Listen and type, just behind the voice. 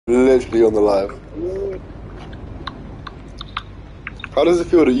Literally on the live. How does it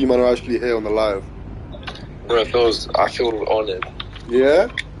feel that you man are actually here on the live? Bro, I feel honored. Yeah?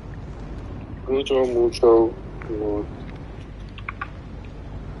 Mucho.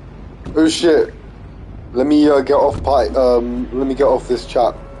 Oh shit. Let me get off let me get off this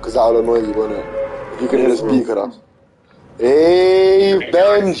chat, because that'll annoy you, won't it? If you can hear the speaker, that's... Hey,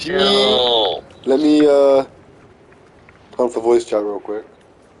 Benji! Let me turn for voice chat real quick.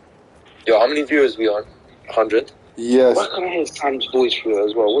 Yo, how many viewers we on? 100? Yes. Why can't I hear Sam's voice through it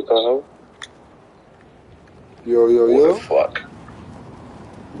as well? What the hell? Yo. What the fuck?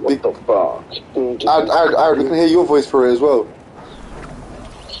 What the fuck? I can hear your voice for it as well.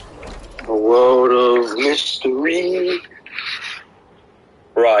 A world of mystery.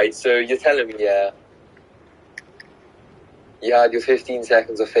 Right, so you're telling me, yeah, you had your 15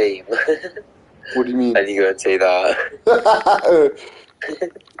 seconds of fame. What do you mean? And you go and say that.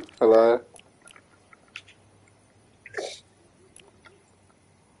 Hello?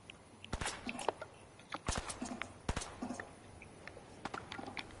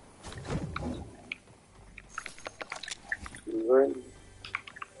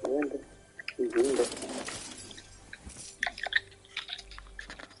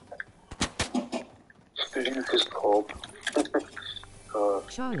 Lucas Cobb.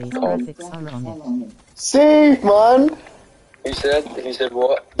 Charlie's graphics are on it. Safe, man! Who said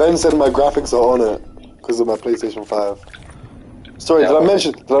what? Ben said my graphics are on it because of my PlayStation 5. Sorry, Yeah, did I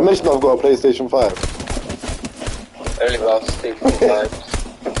mention I've got a PlayStation 5? Only about 6 times.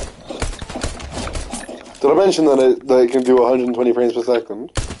 Did I mention that it can do 120 frames per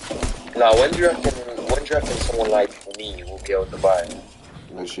second? Now, when do you reckon someone like me will be able to buy it?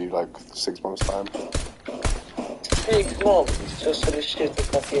 Literally like 6 months time. 6 months just for this shit to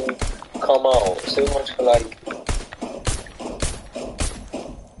fucking come out. So much for like.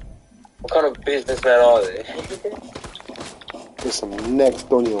 What kind of businessmen are they? There's some next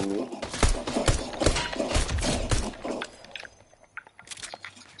Donny on me.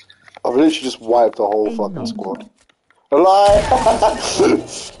 I've literally just wiped the whole fucking squad. A lie!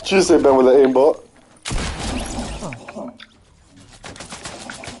 Tuesday Ben with the aimbot.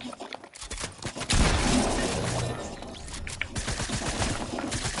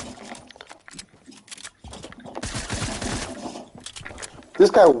 This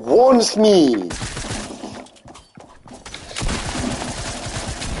guy wants me!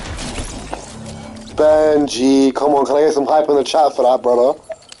 Benji, come on, can I get some hype in the chat for that, brother?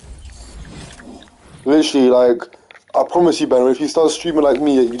 Literally, like, I promise you, Ben, if you start streaming like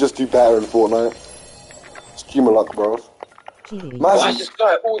me, you just do better in Fortnite. Streamer luck, bro. Why is this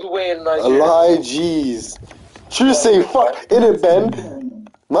guy all the way in Nigeria? A lie, jeez. Tuesday, fuck, in it, Ben.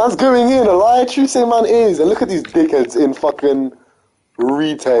 Man's going in, a lie, Tuesday man is. And look at these dickheads in fucking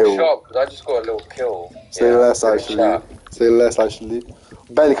retail. Shocked, because I just got a little kill. Say less, actually. Say less, actually.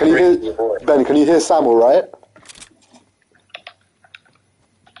 Ben, can you hear Sam all right?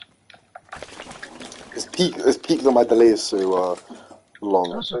 His peak on my delay is so long.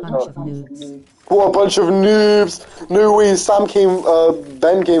 What a bunch of noobs. What a bunch of noobs! No way,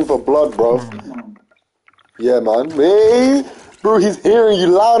 Ben came for blood, bro. Yeah, man. Hey, bro, he's hearing you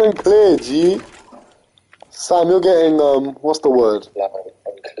loud and clear, G. Sam, you're getting, what's the word? Loud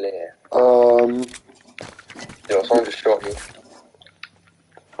and clear. Yo, someone just shot me.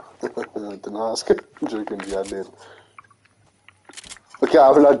 Didn't ask. I'm joking, G, I did. Okay,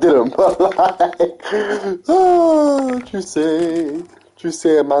 I didn't, but like, you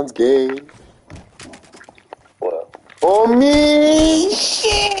say a man's gay. What? Oh me,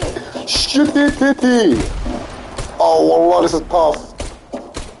 shit, oh wallah, this is tough.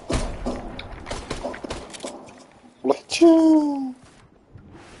 Look at you.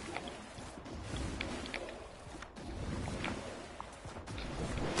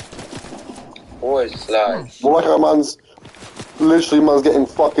 What is like? Well, like our man's. Literally, man's getting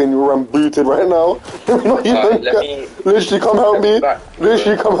fucking rambooted right now. Literally, come help me.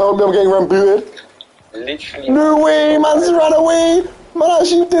 Literally, come help me. I'm getting rambooted. Literally. No way, man's ran away. Man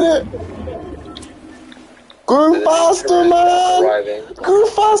actually did it. Go faster, man. Go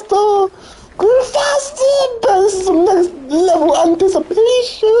faster. Go faster. This is some next level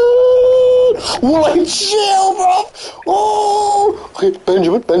anticipation. Like, chill, bro. Oh. Okay,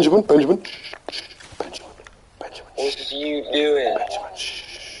 Benjamin. What are you doing? Benjamin,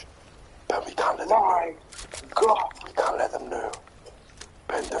 shh. Ben, we can't let them know. God. We can't let them know.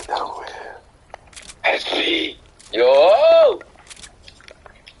 Ben, don't down with here. SP! Yo!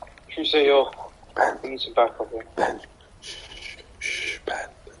 You say yo? Ben. We need some backup here. Ben. Shh, Ben.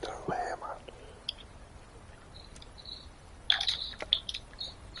 Don't know here, man.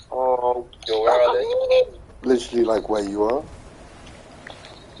 No. Yo, where are they? Literally like where you are.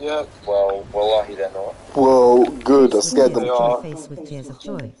 Yeah. Well, wallahi they're not. Whoa, good. I scared them. Tears of joy face with tears of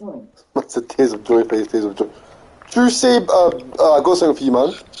joy. That's a tears of joy face, tears of joy. True Sib, I got something for you,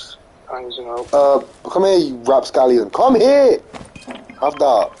 man. Thanks, you know. Come here, you rapscallion. Come here! Have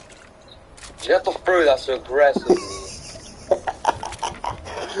that. You have to throw that so aggressively.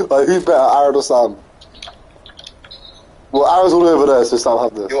 Like, who's better, Aaron or Sam? Well, Aaron's all over there, so Sam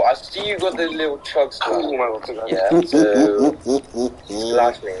have this. Yo, I see you got the little chug stuff. Oh my god, Yeah, so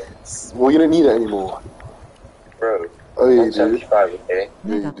splash me. Well, you don't need it anymore. Bro. Oh, yeah, you do. 175, okay?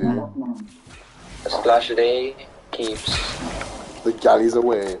 Yeah, you do. A splash a day keeps The galleys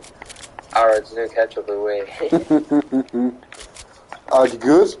away. Arabs no ketchup away. Are you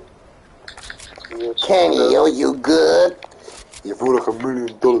good? Kenny, are you good? You brought like $1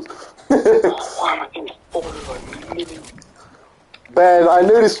 million. Why am I getting bored of like million? Ben, I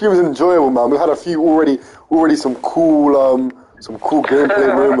know this stream is enjoyable, man. We've had a few already some cool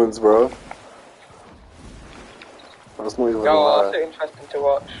gameplay moments, bro. That's not even Yo, lie. that's so interesting to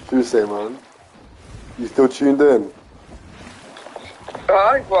watch. True say, man. You still tuned in?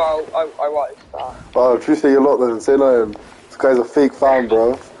 Well, I watched that. Oh, true say you're lot then. Say nothing. This guy's a fake fan,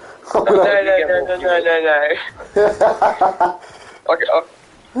 bro. No.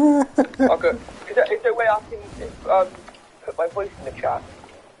 Okay. Is there a way I can put my voice in the chat?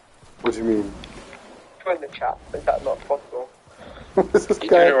 What do you mean? Join the chat. Is that not possible? This is You're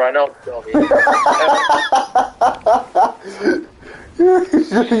doing it right now,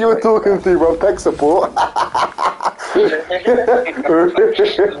 You were talking to bro, tech support.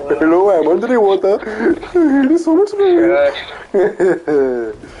 Hello, I'm under the water. This one is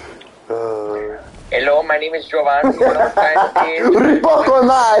Hello, my name is Giovanni. Reebok on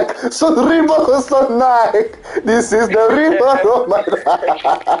Nike! So Reebok is on Nike! This is the Reebok of my life!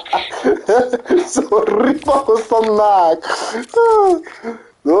 So Reebok is on Nike!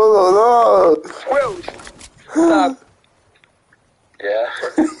 No! Will, stop. Yeah.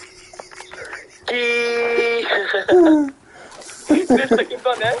 He looks like him,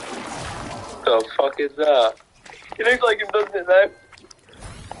 doesn't it? The fuck is that? He looks like him, doesn't it, though?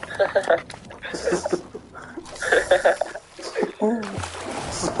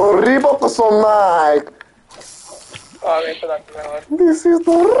 So Reebok is on Nike! Oh, I'm going to put that to my heart. This is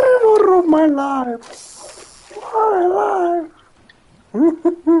the Reebok of my life! My life!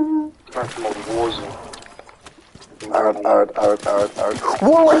 That's more Warzone. Out.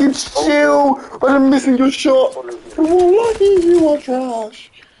 Wallahi, chill! I'm missing your shot! Wallahi, you are trash!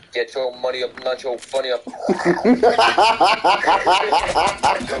 Get your money up, not your funny up. Well,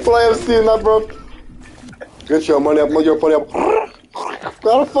 I have seen that, bro. Get your money up, not your funny up.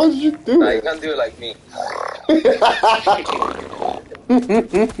 How the fuck did you do Nah, you it? can't do it like me.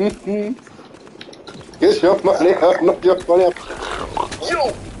 Get your money up, not your funny up.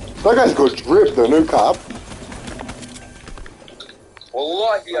 Yo! That guy's got drip though, no cap.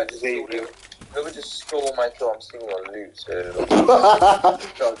 Wallahi, I just stole it. Whoever just stole my kill, I'm stealing your loot, so...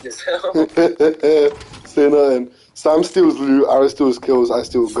 Fuck yourself. Say nothing. Sam steals loot, Ara steals kills, I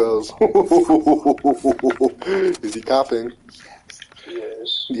steal girls. Is he capping?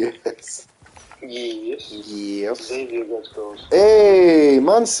 Yes. Yes. Yes. Yes. Xavier gets goals. Hey,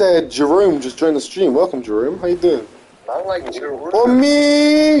 man said Jerome just joined the stream. Welcome, Jerome. How you doing? I like your Oh,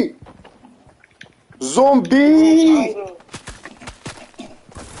 me! Zombie!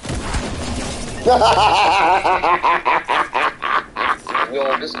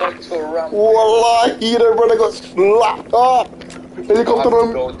 Yo, this guy's so around. Wallahi, that brother got slapped up! Helicopter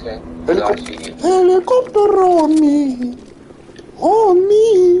on me! Helicopter on me! On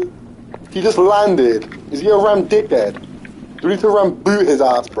me! He just landed. Is he a ram dickhead? Do we need to ram boot his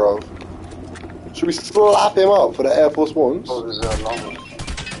ass, bro? Should we slap him up for the Air Force Ones? Oh, there's a long one.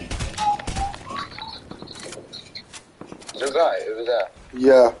 The guy over there.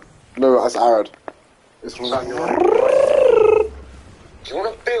 Yeah. No, that's Arad. It's from... Sam, you're right. Do you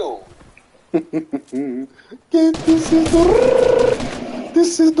want to feel?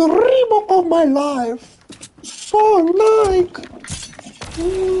 This is the Reebok of my life. So like.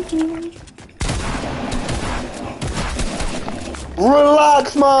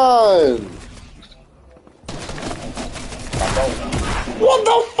 Relax, man. What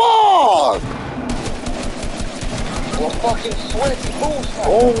the fuck? You're fucking sweaty balls, man.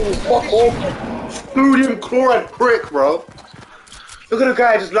 Oh, fuck off. Sodium chloride prick, bro. Look at the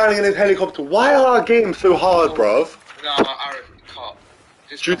guy just landing in his helicopter. Why are our games so hard, bro? No, Aaron, cut.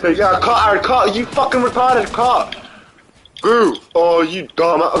 Yeah, cut, you fucking retarded, cut. Goo. Oh, you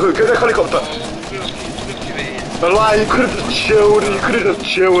dumb. Okay, get the helicopter. A lie, you could have just chilled. You could have just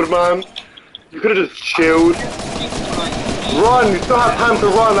chilled, man. You could have just chilled. Run! You still have time to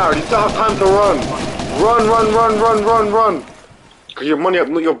run, Aaron. You still have time to run. Run, run, run, run, run, run. Get your money up,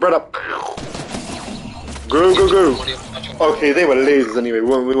 not your bread up. Go, go, go. Okay, they were lasers anyway.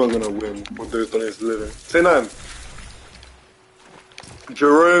 We weren't gonna win with those dollars living. Say none.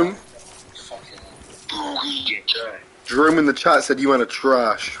 Jerome. Jerome in the chat said you went to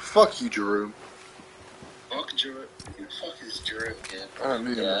trash. Fuck you, Jerome. Fuck Jerome. Fuck is Jerome, yeah. I don't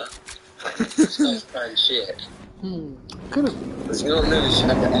know. Yeah. This guy's bad shit. Goodness. Does he not know this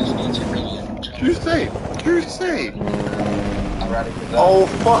had the SD2 million? Juicy. Juicy. Eradicated that. Oh,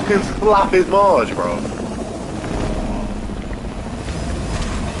 fucking slap his Marge, bro.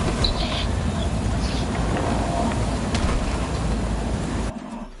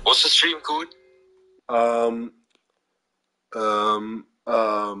 What's the stream called?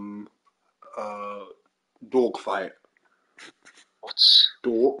 DorkFight. What's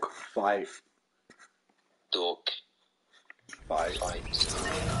DorkFight. Dork? Fight.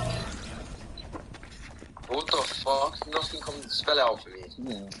 What the fuck? Nothing comes to spell out for me.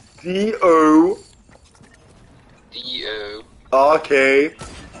 D-O. D-O. R-K.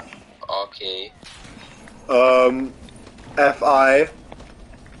 R-K. F-I.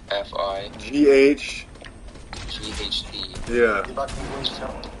 F-I. G-H. G-H-D. Yeah.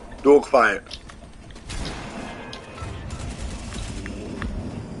 DorkFight.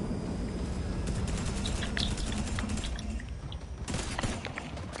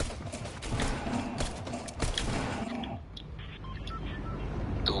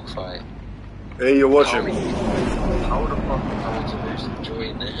 DorkFight. Hey, you're watching. How the fuck am I supposed to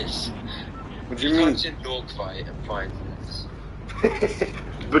join this? What do you mean? Types in DorkFight and find this.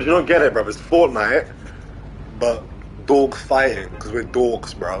 But you don't get it, bruv. It's Fortnite, but dog fighting, because we're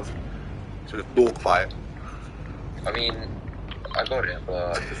dorks, bruv. So it's DorkFight. I mean, I got it,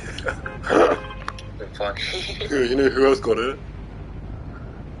 but it's funny. You know who else got it?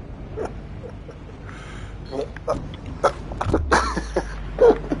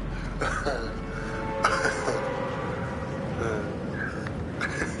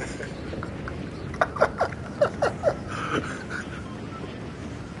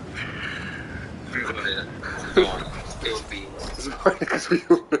 Go on, still be. It's funny because we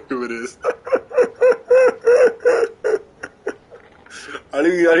all know who it is. I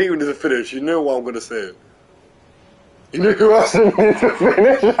think even need to finish. You know what I'm gonna say. You know who else needs to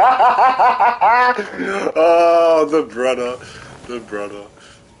finish? Oh, the brother.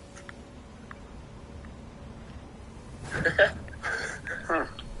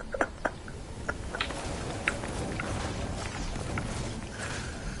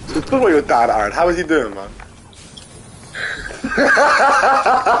 So talk about your dad, Aaron. How is he doing, man?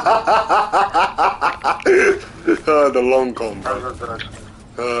 The long con,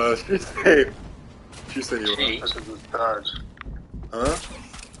 bro. She say you are. Huh?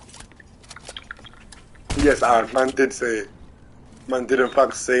 Yes, Aaron, man did in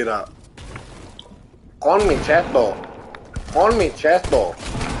fact say that. Con mi chesto.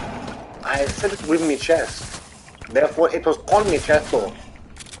 I said it with me chest. Therefore, it was con mi chesto.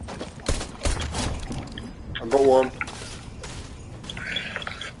 I got one.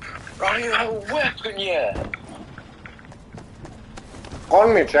 Bro, you have a weapon yet?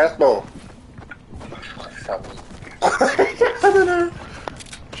 Con mi chesto. I don't know.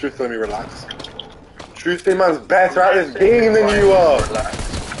 Truth, let me relax. Truth, man's better at this game than you are.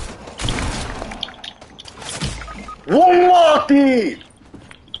 One Marty!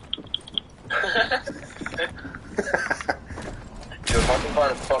 If I can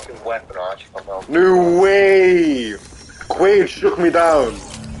find a fucking weapon, I'll actually come help. No way! Quaid shook me down.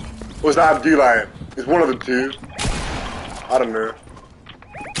 Or was that Abdullah? It's one of the two. I don't know.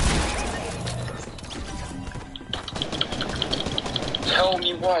 Tell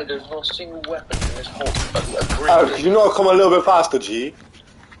me why there's not a single weapon in this whole Could you not come a little bit faster, G?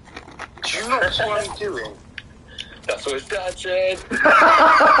 Do you know what I'm doing? That's what his dad said.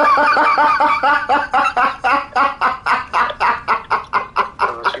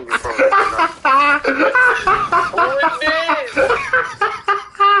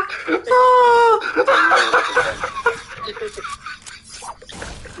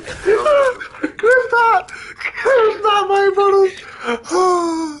 Clip that, my brothers.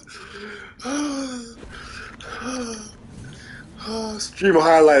 Stream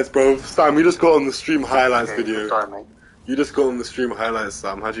highlights, bro. Sam, you just got on the stream highlights video. Sorry, mate. You just got on the stream highlights,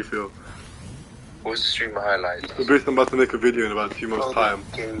 Sam. How'd you feel? What's the stream highlight? So basically, I'm about to make a video in about 2 months' time,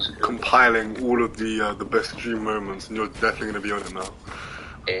 compiling all of the best stream moments, and you're definitely gonna be on it now.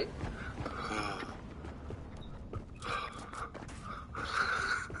 Eh?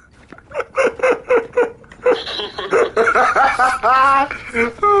 Yo,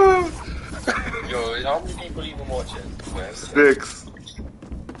 how many people even watching? 6.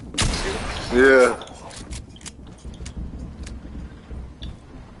 Yeah.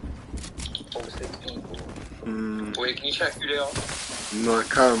 Oh, 6 people. Mm, Wait, can you check who they are? no, I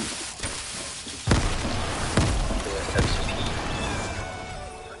can't. Yeah, I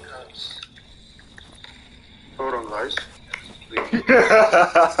can't. Hold on, guys.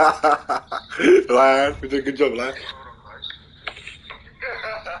 Lion, you did a good job, Lion.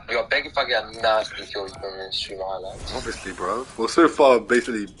 Yo, I beg if I get a nasty kill, you can stream highlights. Obviously, bro. Well, so far,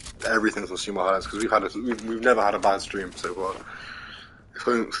 basically everything's on streamer highlights because we've never had a bad stream so far.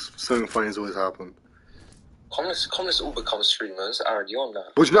 Something funny's always happened. Commoners all become streamers. Aaron, you on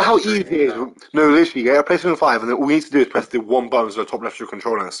that? But you know how easy it is? No, literally, yeah, PlayStation 5, and then all you need to do is press the one button to the top left of your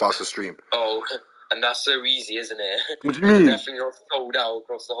controller and it starts the stream. Oh, and that's so easy, isn't it? What do you mean? Definitely you're sold out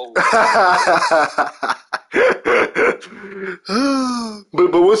across the whole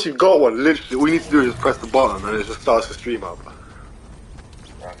but once you've got one, literally, all you need to do is just press the button and it just starts the stream up.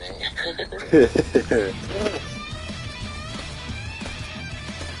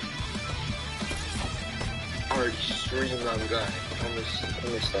 Alright, stream that guy.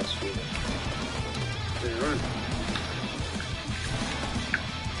 Promise that streamer.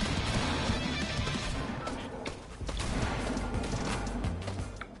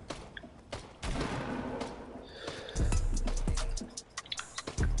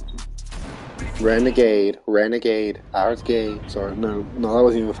 Renegade, ours gay. Sorry, no, that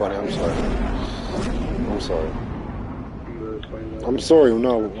wasn't even funny. I'm sorry,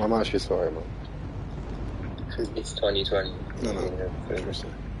 no, I'm actually sorry, man. It's 2020. No, seriously.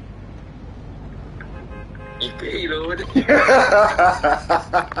 You payload.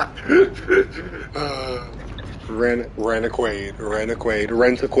 Rent-a-quaid. That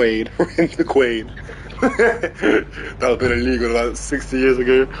would have been illegal about 60 years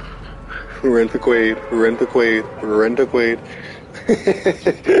ago. Rent-a-quaid.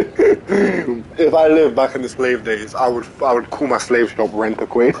 If I lived back in the slave days, I would call my slave shop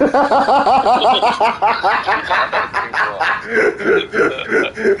Rent-a-quaid. That's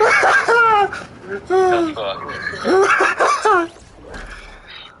fucked.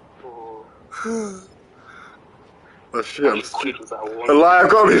 Oh shit, I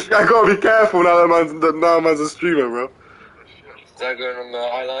gotta be careful now that man's a streamer, bro. Is that going on the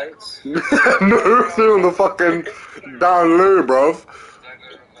highlights? No, still on the fucking down low, bruv.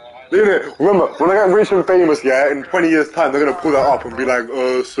 Remember, when I get rich and famous, yeah, in 20 years' time, they're gonna pull that up and be like,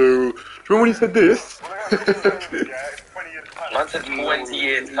 so, do you remember when you said this? Man said 20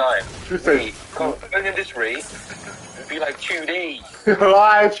 years time. Wait, going at this rate, it'd be like 2 days.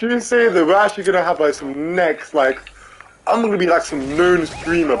 I actually say that we're actually gonna have like some next, like, I'm gonna be like some known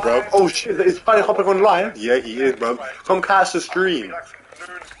streamer, bruv. Oh shit, is Friday hopping on live? Yeah, he is, bruv. Come catch the stream.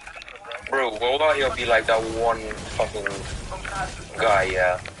 Bro, well, I'll be like that one fucking guy,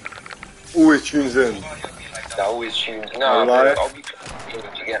 yeah. Always tunes in. That always tunes. No, bro, I'll be to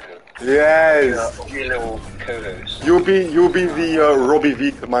get me. Yes. I'll be a little co-host. You'll be the Robbie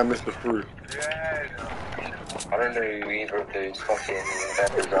V to my Mr. Fruit. I don't know who either of those fucking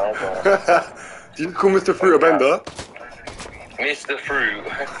benders are, but... Do you call Mr. Fruit a bender? Mr. Fruit.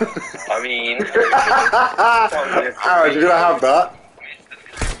 I mean... Aaron, you're gonna have that?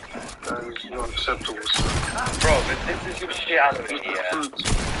 That is not acceptable. Bro, but this is your shit out of media.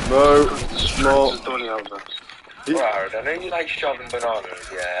 No, it's not. Bro, I know you like shoving bananas,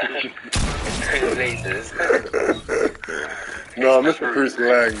 yeah. It's lasers. No, Mr. Fruit's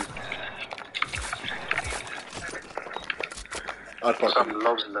lang. I'd fucking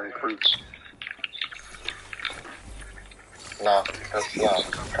loves lang fruits. Nah, that's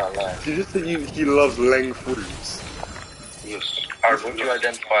not. Can't lie. You just said he loves lang fruits. Yes. Alright, what do you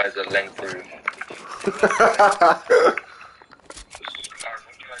identify as a length fruit?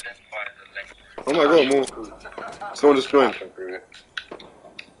 Oh my god, more. Someone just joined.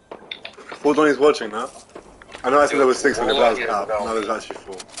 Four Donnie's watching now. I know I said there was 6 in the glass cap. Now there's actually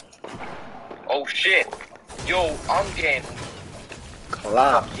 4. Oh shit! Yo, I'm getting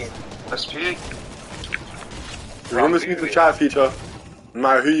Clap. SP. Remember to use the chat feature. No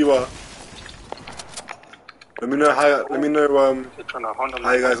matter who you are. Let me know how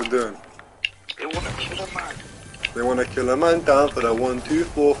you guys are doing. They wanna kill a man. They wanna kill a man down for that 1, 2,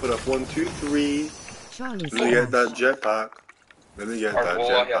 4, for that 1, 2, 3. Charlie Let me get that jetpack. Let me get that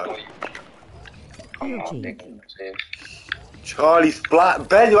jetpack. Charlie Splat.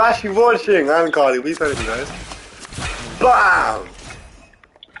 Ben, you're actually watching. I'm Carly. What are you saying to you guys? BAM!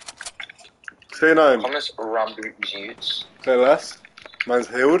 Say 9. Thomas Rambo Jutes. Say less. Man's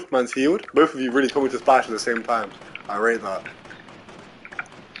healed. Both of you really told me to splash at the same time. I rate that.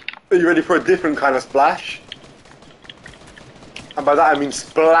 Are you ready for a different kind of splash? And by that I mean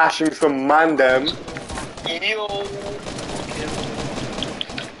splashing some mandem. Yo!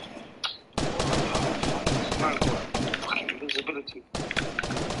 Man, fucking invisibility.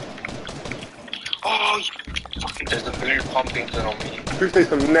 Oh, you fucking. There's the blue Pumpington on me. Tuesday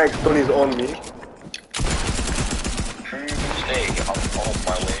some next Donny's on me. Tuesday, I'm on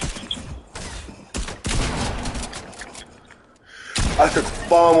my way. I took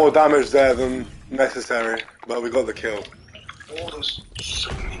far more damage there than necessary, but we got the kill. Oh, there's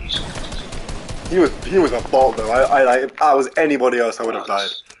so many skeletons. He was a bot though. I like if I was anybody else I would have died.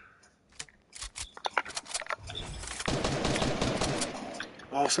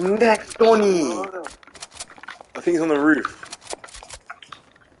 Oh, some next Donny! I think he's on the roof.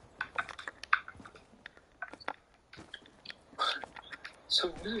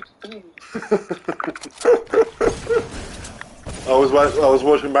 So weird. I was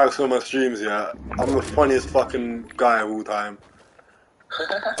watching back some of my streams, yeah. I'm the funniest fucking guy of all time.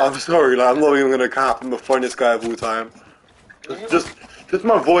 I'm sorry, like, I'm not even gonna cap, I'm the funniest guy of all time. Just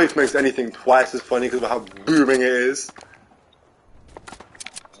my voice makes anything twice as funny because of how booming it is.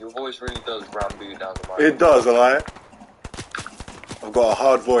 Your voice really does ramble down the mic. It does, alright? I've got a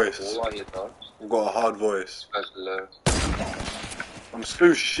hard voice. Why it does? I've got a hard voice. That's low. I'm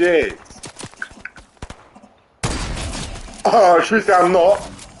so shit. Oh, should say I'm not.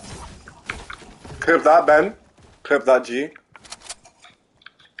 Clip that, Ben. Clip that, G.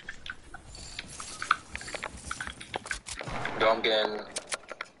 Yo, I'm getting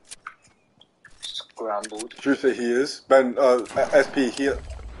scrambled. Should say he is. Ben, SP, he,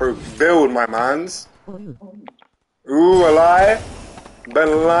 bro, build my mans. Ooh, a lie.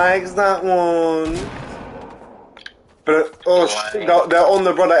 Ben likes that one. But, oh shit, they're on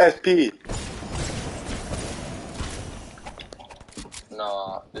the brother SP.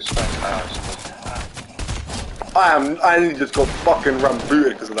 Nah, this guy's ass. I only just got fucking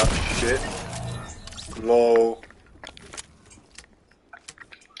rambooted because of that shit. Lol.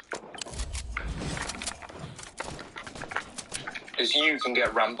 Because you can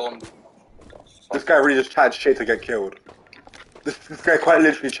get rambon. This guy really just chatted shit to get killed. This guy quite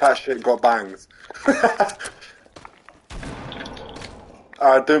literally chat shit, got bangs.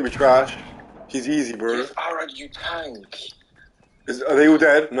 Alright, don't be trash. He's easy, bro. Alright, you tank. Are they all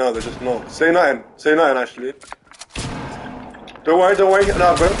dead? No, they're just not. Say nothing. Say nothing, actually. Don't worry, don't worry.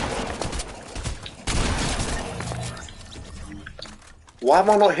 No, bro. Why am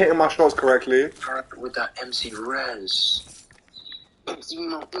I not hitting my shots correctly? With that MC Res. That's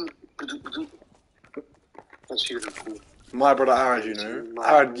really cool. My brother Arad, you know.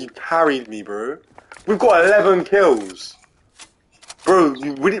 Arad, you carried me, bro. We've got 11 kills. Bro,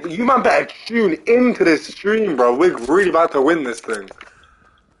 you man better tune into this stream, bro. We're really about to win this thing.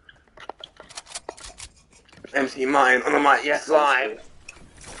 MC Mine on the mic, yes, live.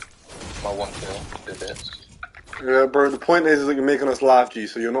 My one kill, did it. Yeah, bro, the point is that you're making us laugh, G,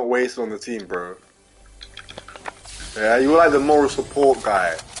 so you're not wasted on the team, bro. Yeah, you're like the moral support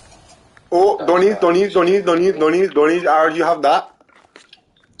guy. Oh, Donnies, Arad, you have that.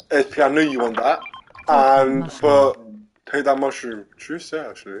 SP, I know you want that. And for... Take that mushroom. True say,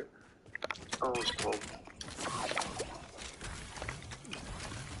 actually. Oh, it's cool.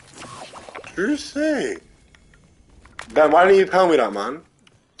 True say. Ben, why didn't you tell me that, man?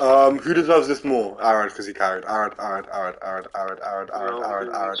 Who deserves this more? Arad, because he carried. Arad.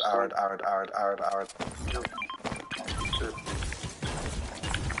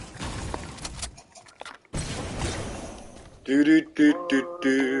 Do do do do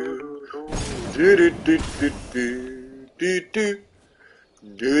do. Do do do do do. Do do.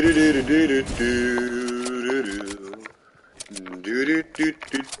 Do do do do do do do. Do do do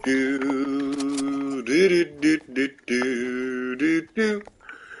do do. Do do do do do do do.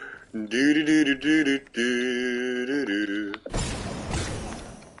 Do do do do do do do do do.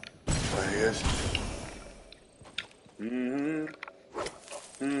 Yes. You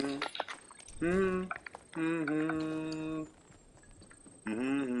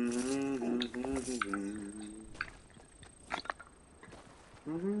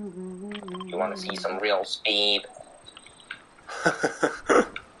want to see some real speed? Are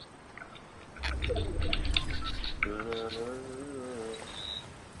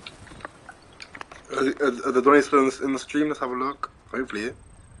the donations still in the stream? Let's have a look. Hopefully.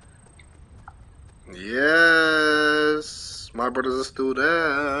 Yes, my brothers are still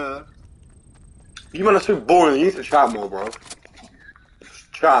there. You man are so boring. You need to chat more, bro.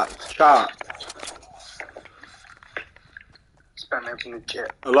 Chat. Spam F in the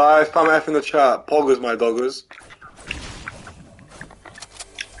chat. Alive, spam F in the chat. Poggers, my doggers.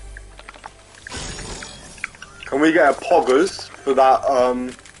 Can we get a poggers for that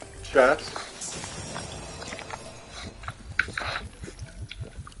chest?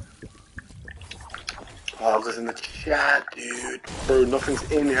 Poggers in the chat, dude. Bro, nothing's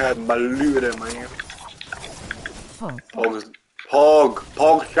in here. I looted it, man. Poggers.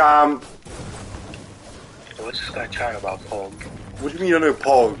 Pog champ. What's this guy chatting about Pog? What do you mean you don't know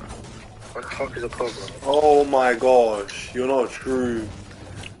Pog? What the fuck is a Pog, bro? Oh my gosh, you're not a true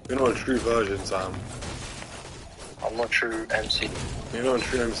version, Sam. I'm not true MC. You're not a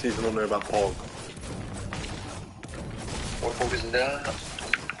true MC if you don't know about Pog. What Pog is that?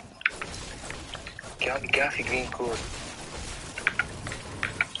 Gaffy green cord.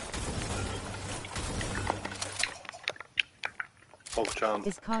 Pog champ.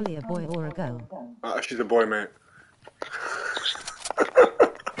 Is Carly a boy or a girl? She's a boy, mate.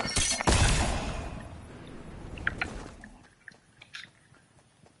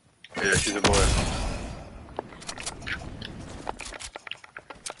 Yeah, she's a boy.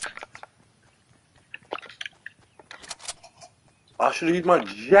 I should have used my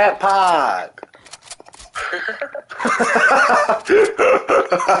jetpack.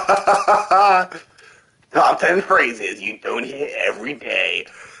 Top 10 phrases you don't hear every day.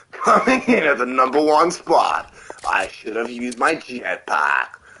 Coming in at the #1 spot. I should have used my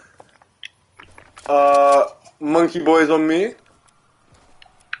jetpack. Monkey boys on me.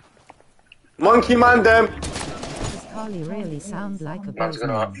 Monkey man them. Does Carly really sound like a Man's boy's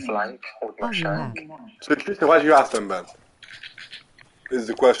gonna name? flank with my Are you shank. mad? So Tristan, why did you ask them, Ben? This is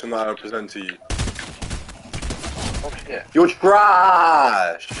the question that I present to you. Oh shit. You're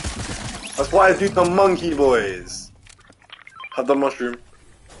trash! That's why I do some monkey boys. Have the mushroom.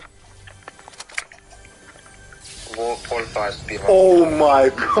 Qualifies to be my Oh my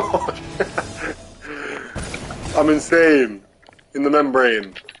god! I'm insane. In the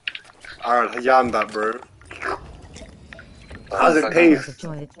membrane. Alright, yam that, bro. How's it Tears taste? of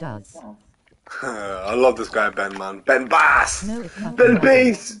joy it does. I love this guy, Ben, man. Ben Bass! No, it can't Ben be.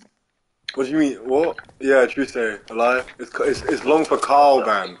 Bass! What do you mean? What? Yeah, Tuesday. A lie? It's long for Carl,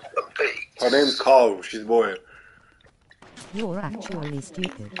 Ben. Her name's Carl. She's a boy. You're actually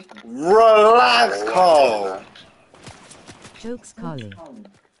stupid. Relax, Carl! Jokes, Carly.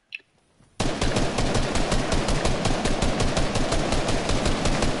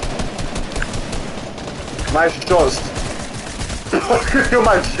 Nice shots. Look at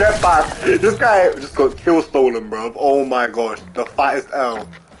my jetpack. This guy just got kill stolen, bro. Oh my gosh. The fattest L.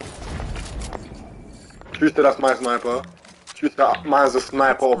 Tuesday, that's my sniper. Tuesday, mine's the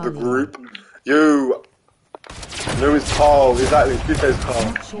sniper of the group. Yo. No, it's Carl. Exactly. Tuesday's Carl.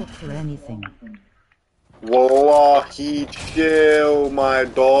 Not short for anything. Wallahi, chill, my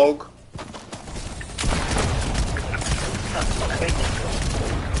dog.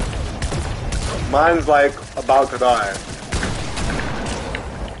 Mine's like about to die.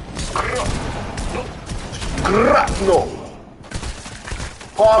 No.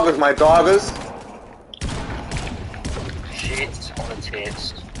 Poggers, my doggers. shit on the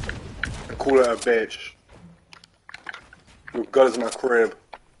tits. I call her a bitch. Your gut is in my crib.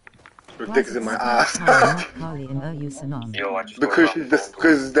 Your dick is in my ass. Carly and Usanon. Yo, I just Because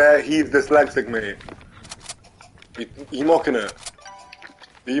he's dyslexic, mate. You mocking it?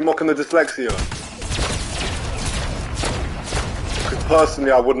 Are you mocking the dyslexia? Because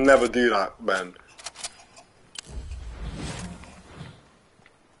personally, I would never do that, Ben.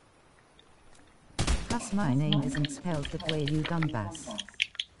 Plus my name isn't spelled that way, you dumbass.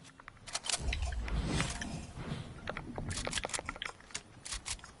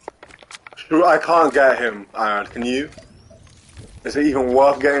 Sure, I can't get him, Aaron. Can you? Is it even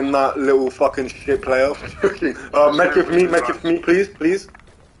worth getting that little fucking shit player? Medkit for me, please, please.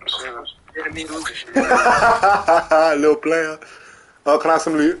 Little player. Oh, can I have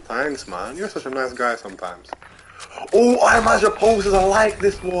some loot? Thanks, man. You're such a nice guy sometimes. Oh, I imagine posters. I like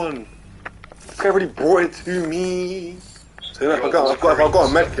this one. This guy really brought it to me. So if I've got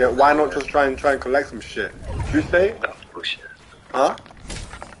a medkit, why not just try and collect some shit? You say? Bullshit. Huh?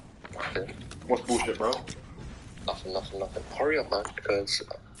 Nothing. What's bullshit, bro? Nothing. Hurry up, man, because...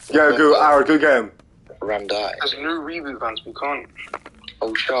 Yeah, go, Aaron, go get him. Ram die. There's new reboot guns, we can't.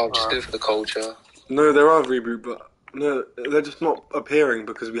 Oh, shut up, just do it for the culture. No, there are reboot, but no, they're just not appearing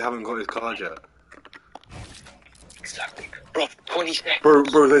because we haven't got his card yet. Exactly. Bro, 20 seconds.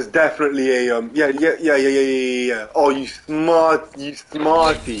 Bro, there's definitely a yeah. Oh, you smarty.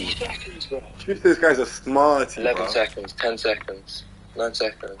 50 seconds, bro. Truth, this guy's a smarty. 11 bro. seconds, 10 seconds, 9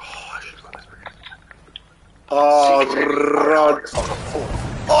 seconds. Oh, I should've got this right. Oh, rod.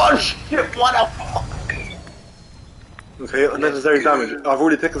 Oh shit! What the fuck? Okay, unnecessary damage. I've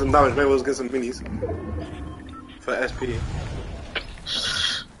already taken some damage. Maybe I was getting some minis. for SP.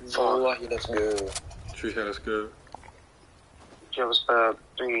 Wallahi, let's go. True, let's go. Do you have a spare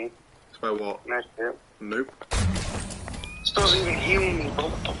thingy? Spare what? No shit. Nope. This doesn't even heal me, bro.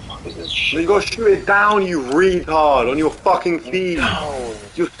 What the fuck is this shit? You gotta shoot it down, you retard, on your fucking feet. Down.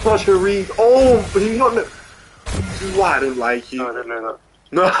 You're such a Oh, but you not know. This is why I don't like you. No, I didn't know that.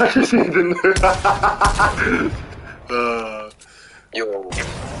 No, I just didn't know. Yo,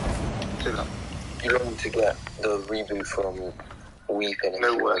 Do that. you don't need to get the reboot from Weeping if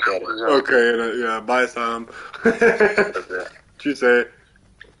No you way. want to get it. Okay, yeah, bye, Sam. You say.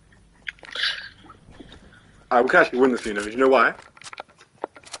 We can actually win this, you know. You know why?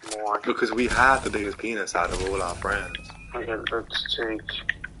 Why? Because we have the biggest penis out of all our friends. Okay, let's take...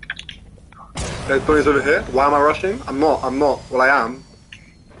 There's bunnies over here. Why am I rushing? I'm not. Well, I am.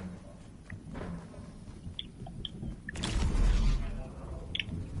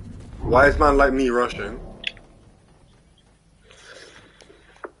 Why is man like me rushing?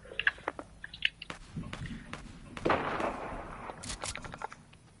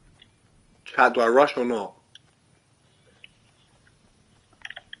 Chat, do I rush or not?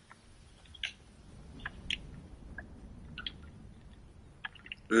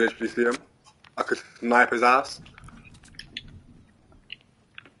 Literally see him. I could snipe his ass.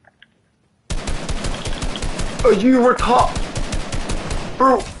 Are you retard?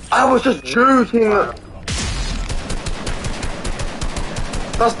 Bro, I was just joking.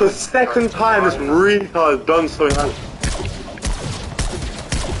 That's the second time this retard has done something.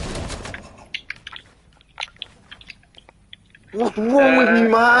 What's wrong with you,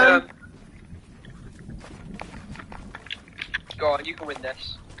 man? Go on, you can win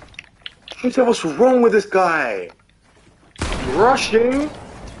this. You said what's wrong with this guy? Rushing?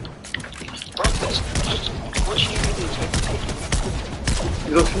 What do you mean?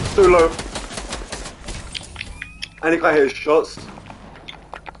 He's on so low. And he can't hit his shots.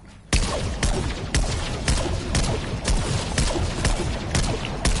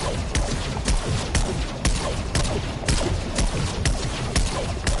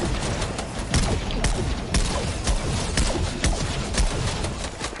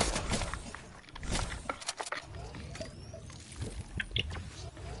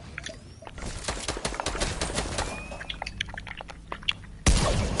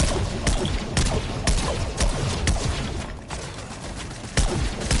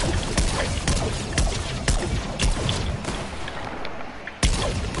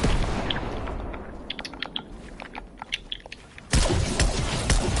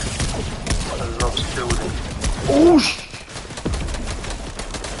 Oh sh!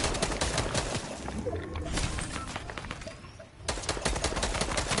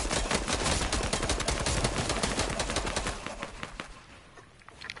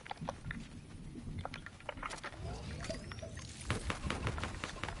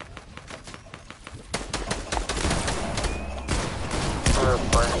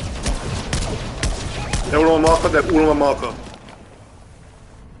 They're all on my marker, they're all on my marker.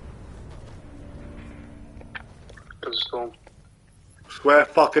 There's a storm. Swear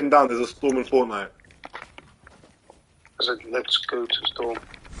fucking down, there's a storm in Fortnite. I said, let's go to storm.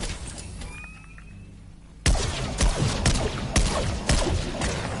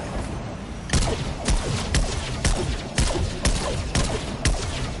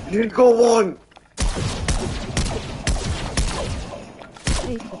 You go on!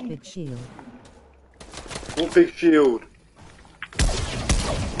 Take the big shield. What big shield?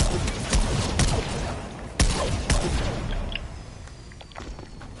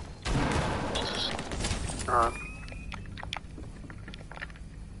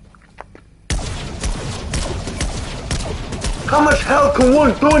 How much health can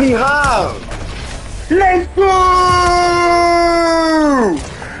one Tony have? Let's go!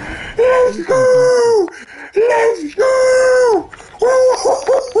 Let's go! Let's go!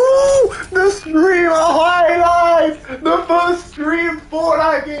 Woo-hoo-hoo-hoo! The stream of highlights! The first stream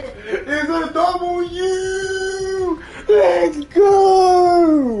Fortnite game is a W! Let's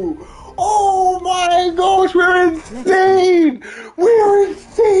go! Oh my gosh, we're insane! We're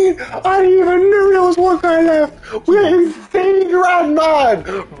insane! I didn't even know there was one guy left! We're insane, Radman!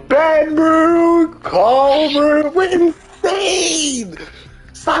 Bad bro! Carl bro! We're insane!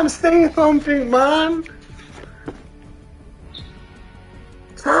 Sam, say something, man!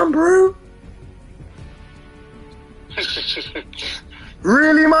 Sam, bro!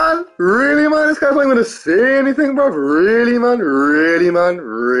 Really, man? Really, man? This guy's not even gonna say anything, bro. Really, man? Really, man?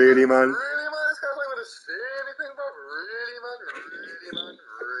 Really, man? Really, man? This guy's not even gonna say anything, bro. Really, man? Really, man?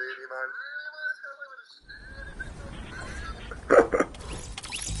 Really, man? Really, man? This guy's not even gonna say anything,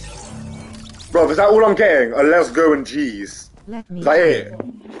 bro. Bro, is that all I'm getting? A let's go and G's. Let me Is that it?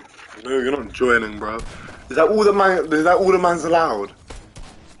 join. No, you're not joining, bro. Is that all the man? Is that all the man's allowed?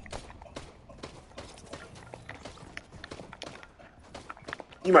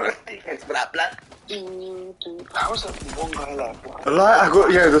 You might have tickets for that, blood. How's that one guy left? I got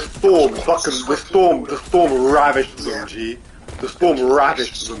the storm. Fucking the storm ravished them, G. The storm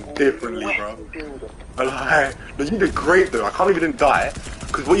ravished them differently, bro. No, you did great though. I can't believe you didn't die.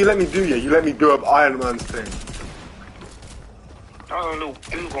 Because what you let me do, you let me do up Iron Man's thing. Oh, little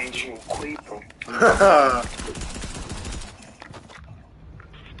boo on you, quick, bro.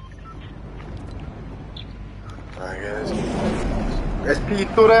 I guess. SP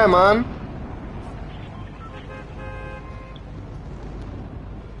still there, man.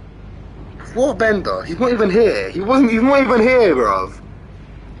 What Bender? He's not even here. He's not even here, bruv.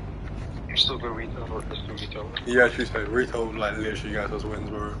 I'm still going retail. Yeah, she said retail like literally gets us wins,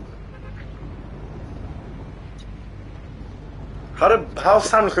 bro. How's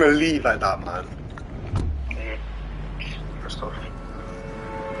Sam just gonna leave like that, man? First off.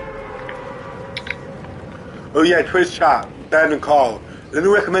 Oh yeah, Twitch chat, Dan and Carl. Let me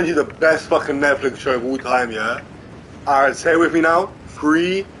recommend you the best fucking Netflix show of all time, yeah? Alright, say it with me now.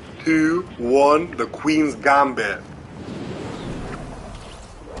 3, 2, 1, The Queen's Gambit.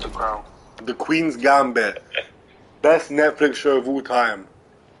 The Crown. The Queen's Gambit. Best Netflix show of all time.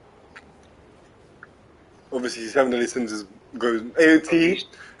 Obviously, 7 Deadly Sins goes AOT.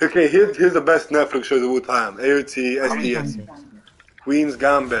 Okay, here's the best Netflix shows of all time. AOT, SDS. Queen's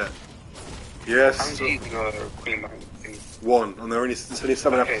Gambit. Yes. I'm seeing Queen Man. 1, and it's only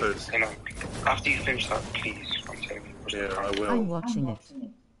 7 Okay, episodes. you know, after you finish that, please, I'm telling you. Yeah, I I'm will. watching it.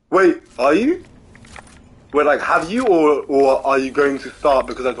 Wait, are you? Wait, like, have you, or are you going to start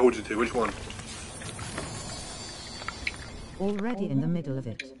because I told you to? Which one? Already in the middle of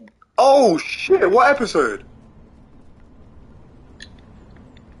it. Oh shit! What episode?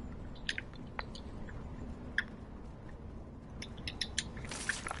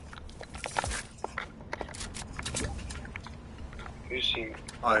 Who's seen it?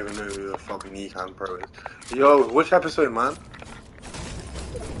 I don't even know who the fucking Ecan Pro is. Yo, which episode, man?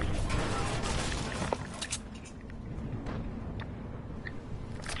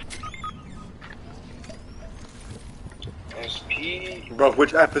 SP. Bruv,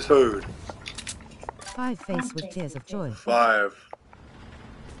 which episode? 5 face with tears of joy. 5.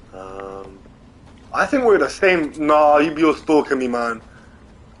 I think we're the same. Nah, you're stalking me, man.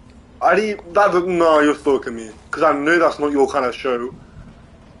 Nah, you're stalking me. Because I know that's not your kind of show.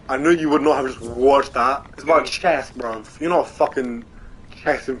 I know you would not have just watched that. It's about chess, bruv. You're not a fucking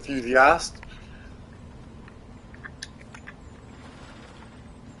chess enthusiast.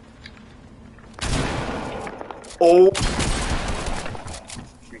 Oh.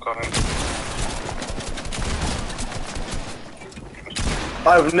 You got him.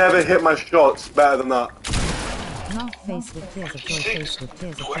 I've never hit my shots better than that. Not face with tears of joy, face with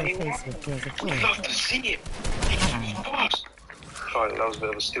tears of joy, face with tears of We'd joy. love to see it. Fast. Sorry, that was a bit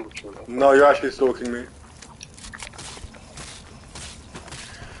of a steal kill. No, you're actually stalking me.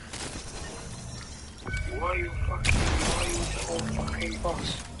 Why are you so fucking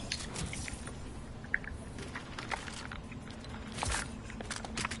fast?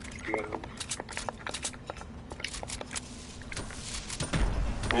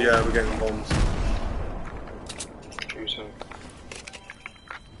 Yeah, we're getting bombs. True, so.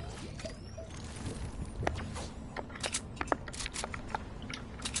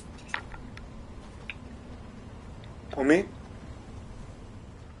 On me?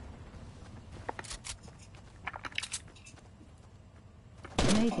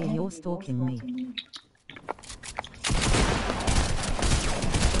 Maybe you're stalking me.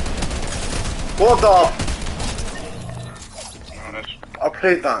 What the? Honest. I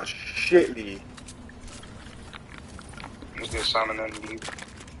played that shitly. Let's get Sam and then leave.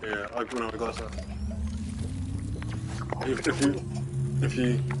 Yeah, I got that.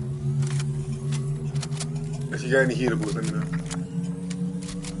 If you get any healables, let me know.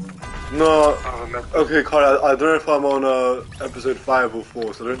 No, okay, Carl, I don't know if I'm on episode 5 or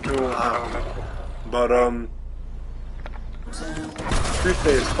 4, so I don't know what happened. But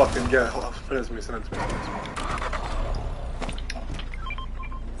Tuesday is fucking send it to me.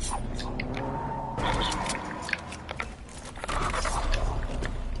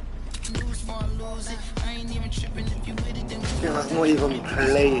 Yeah, that's not even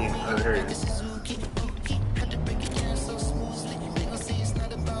playing. Oh, here it is.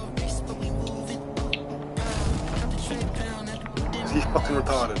 He's fucking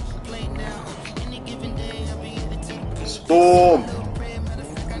retarded. Storm!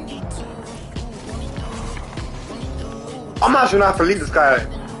 I'm actually gonna have to leave this guy.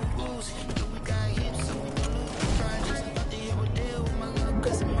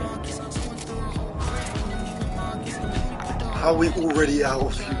 How are we already out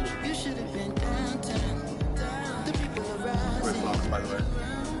of fuel? Where's Mark, by the way?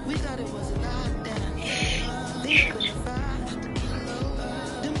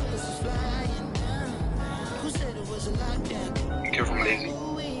 Go from lazy.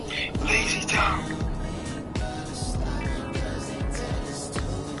 Lazy town.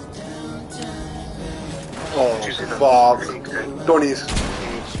 Oh, fuck. Donnies.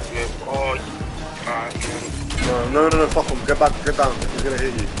 Oh, No, fuck him. Get back, get down. He's gonna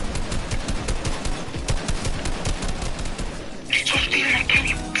hit you. stop stealing my kill,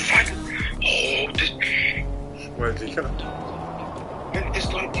 you fag. Oh, this. Where did he kill him? Man, this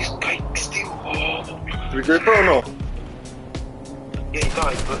guy still. Oh. Did we go for it or not? Yeah, he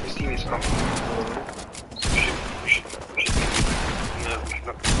died, but his teammates come. We should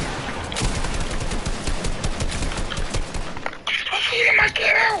not. Stop stealing my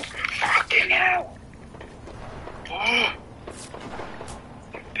kill! Fucking hell! Oh.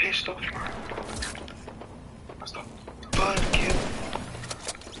 I'm pissed off, man. That's the third kill.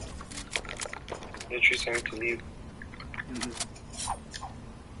 Literally saying to leave.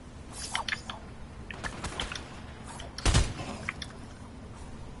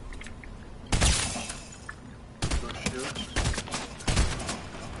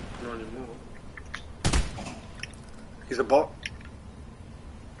 Not anymore. He's a bot.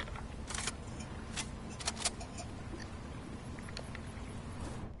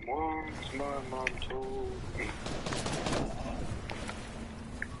 Once my mom told me.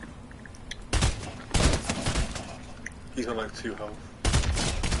 He's on like 2 health.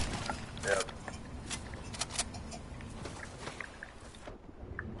 Yeah.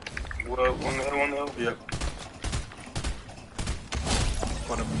 Well, one there. Yep.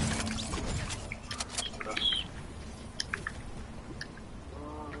 Got him.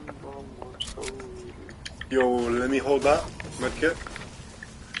 Yo, let me hold that medkit.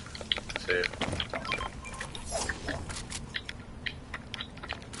 See it.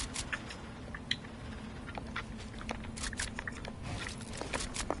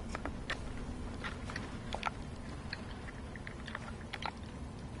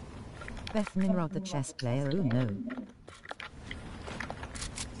 Bethman Rod the chess player, oh no.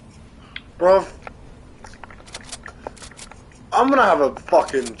 Bruv, I'm gonna have a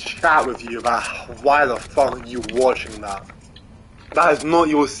fucking chat with you about why the fuck are you watching that. That is not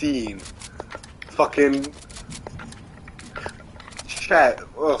your scene. Fucking chat,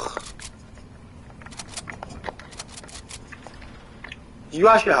 ugh. You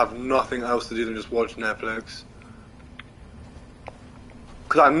actually have nothing else to do than just watch Netflix.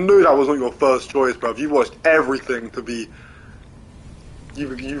 Cause I knew that was not your first choice, bruv. You watched everything to be.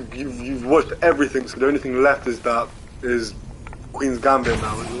 You've watched everything, so the only thing left is that is Queen's Gambit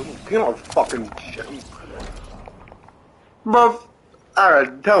now. You're not a fucking shit. Bruv,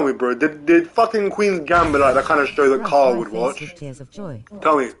 alright, tell me, bro, did fucking Queen's Gambit like the kind of show that Carl would watch? Tears of joy.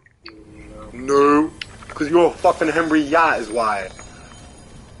 Tell me. No. Cause you're a fucking Henry Yatt is why.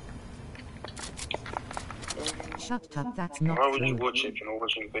 Shut up, that's not Why would you true. watch it if you're not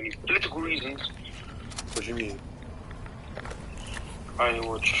watching for any political reasons? What do you mean? I only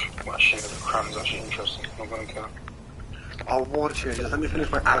watch shit if the crime is actually interesting. I'm not gonna care. I'll watch it, just let me finish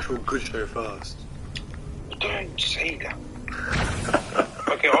my actual good show first. Don't say that.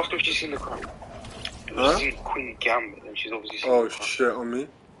 Okay, after she's seen the crime. Huh? She's seen Queen Gambit and she's obviously seen Oh the crime. shit, on me?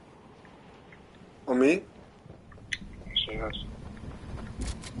 On me? So yes.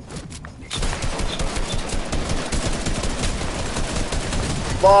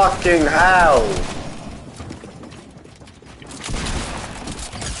 Fucking hell!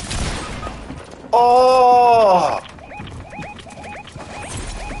 Oh!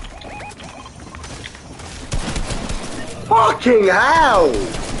 Fucking hell!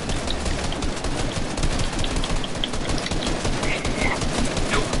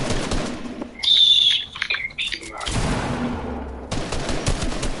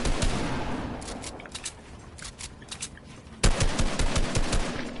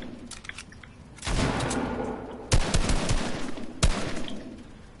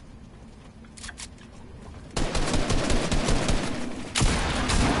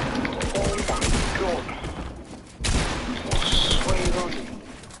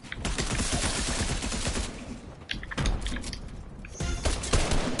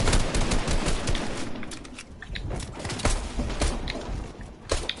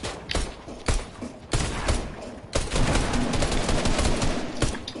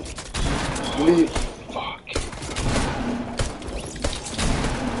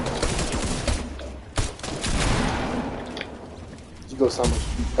 Go, Sam.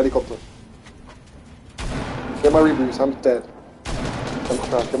 Helicopter. Get my reboot. Sam's dead. Sam's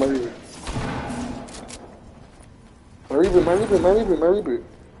crashed. Get my reboot. My reboot.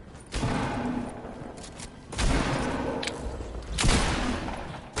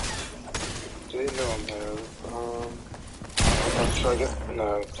 Do they know I'm there? I'm trying to get...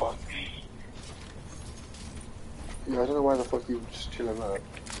 No, fuck. Yeah, I don't know why the fuck you just chilling there.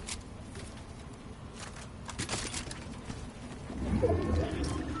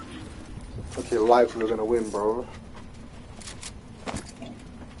 Okay, life, we're gonna win, bro.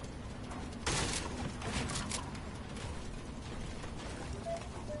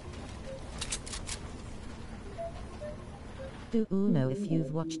 Do you know if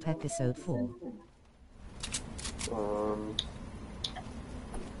you've watched episode 4?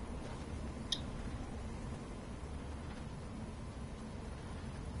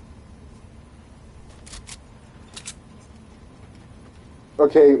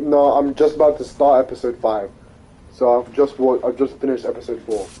 Okay, no, I'm just about to start episode 5. So I've just finished episode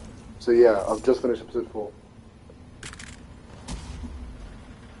 4. So yeah, I've just finished episode 4.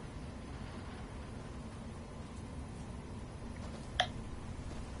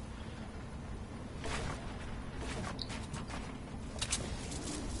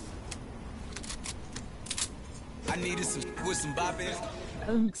 I needed some with some bop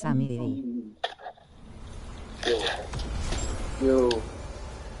in. Sammy. Yo.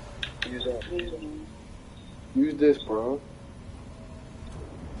 Use this, bro.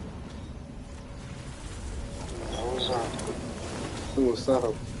 What was that? What's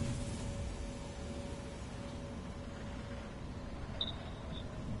up?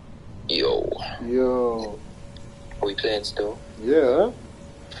 Yo. Are we playing still? Yeah.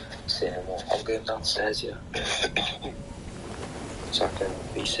 I'm going downstairs, yeah. So I can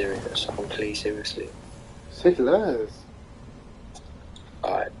be serious. I can play seriously. Say less.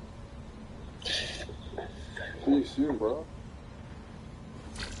 Alright. See you soon, bro.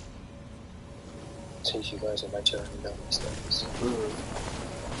 Since you guys are my journey down the stairs.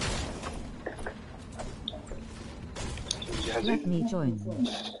 Let me join.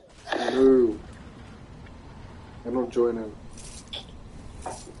 No. I'm not joining.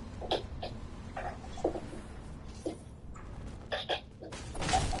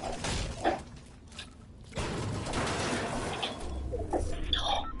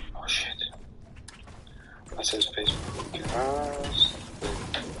 Oh shit. That says Facebook. Yes.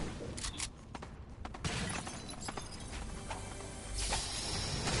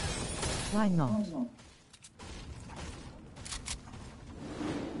 Why not?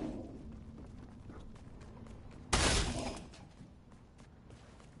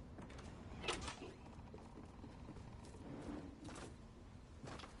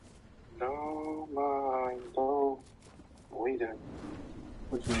 No mind, no. What are you doing?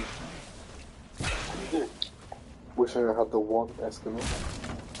 What do you mean? What are you doing? Wishing I had the one Eskimo.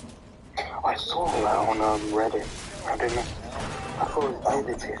 I saw that on Reddit. I didn't know. I thought it was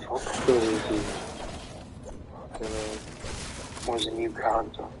edited. What the Still repeat. Fucking, was a new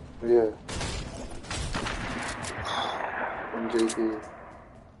character? yeah. And JP.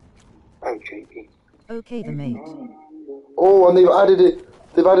 Oh, JP. Okay, the mate. Oh, and they've added it.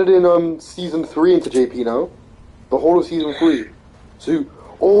 They've added in season 3 into JP now. The whole of season 3. So,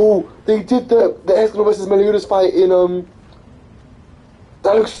 oh, they did the Eskimo versus Meliodas fight in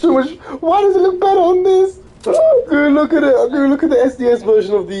That looks so much. Why does it look better on this? Go look at it. Go look at the SDS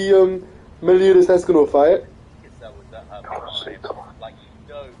version of the Meliodas Eskimo fight.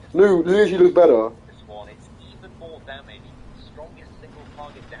 No, it literally looks better. This one, it's even more damage, strongest single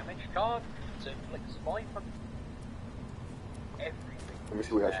target damage card, so inflicts 500 everything. Let me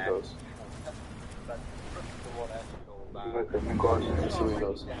see what he actually does. Oh my god. Let me see what he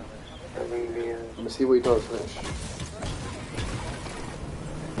does. I really, Let me see what he does. Finish.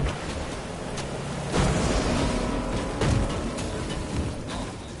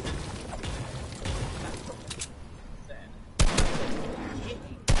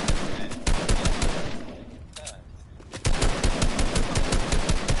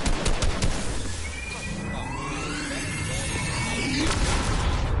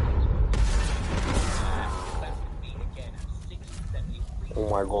 Oh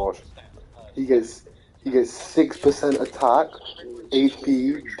my gosh. He gets 6% attack,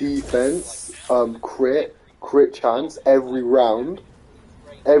 HP, defense, crit chance every round.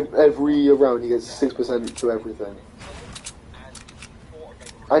 Every round he gets 6% to everything.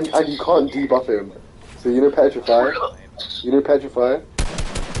 And you can't debuff him. So you know Petrify? You know Petrify?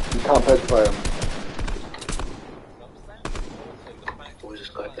 You can't Petrify him. What was this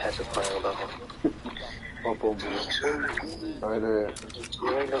guy petrifying about him? Oh, boom. I know.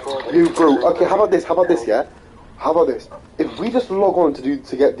 You, bro. Okay, how about this? Yeah. How about this? If we just log on to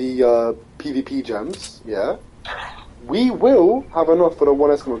get the PvP gems, yeah, we will have enough for the 1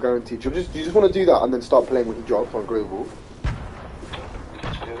 Eskimo guaranteed. You just want to do that and then start playing when he drops on global.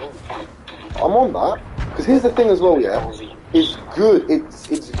 I'm on that because here's the thing as well, yeah. It's good.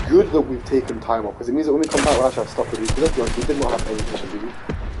 It's good that we've taken time off because it means that when we come back, we'll actually have stuff to do. Because let's be honest, we did not have anything to do.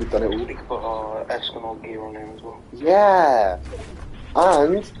 We've done it all. We could put our Eskimo gear on there as well. Yeah,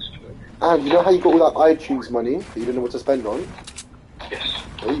 and you know how you got all that iTunes money that you didn't know what to spend on? Yes.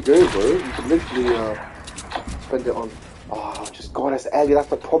 There you go, bro. You can literally spend it on. Oh, just Goddess Ellie. That's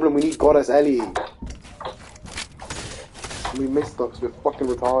the problem. We need Goddess Ellie. We missed stuff because we're fucking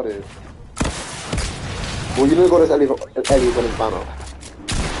retarded. Well, you know Goddess Ellie is on his banner.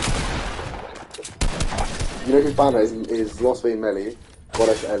 You know whose banner is Lost Vein Melly,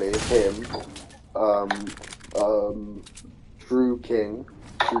 Goddess Ellie, him, True King,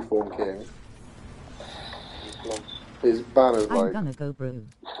 True Form King. His banner's I'm like gonna go brew.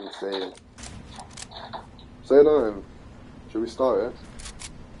 insane. Say no. Should we start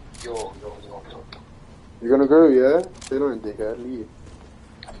it? Yo. You're gonna go, yeah? Say no, dickhead. Leave.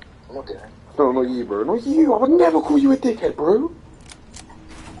 I'm not there. No, not you, bro. Not you. I would never call you a dickhead, bro.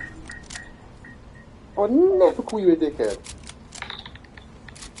 I would never call you a dickhead.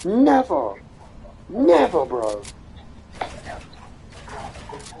 Never. Never, bro.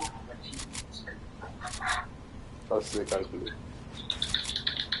 That's sick, actually.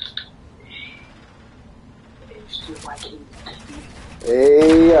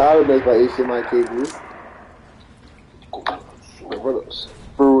 Hey, I would make my HDMI cables.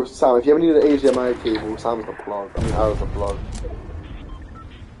 Bro, Sam, if you ever need an HDMI cable, Sam's the plug. I mean, I was the plug.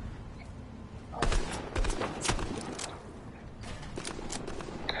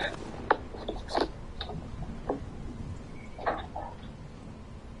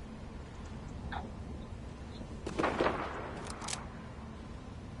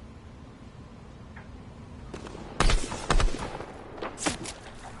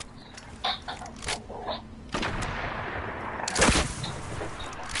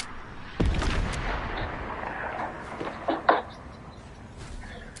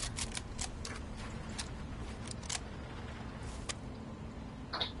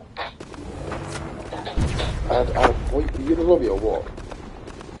 Wait, you in the lobby or what?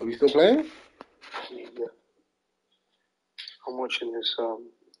 Are we still playing? Yeah. I'm watching this,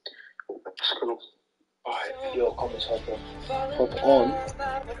 Eskimo. Alright, yo, comments hop on. Hop on.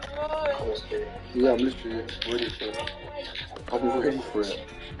 Comments here. Yeah, I'm literally ready for it. I'm ready for it.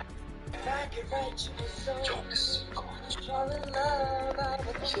 Yo, this is cool.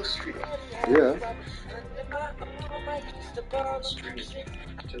 Still streaming. Yeah. Streaming.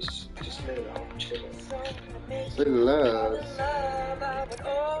 Just made it out. Chilling. Say less.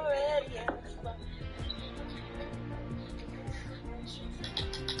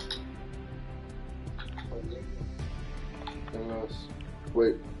 Say less.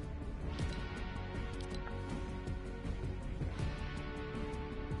 Wait.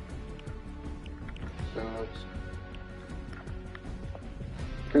 Say less.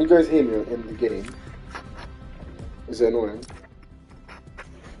 Can you guys hear me in the game? Is it annoying?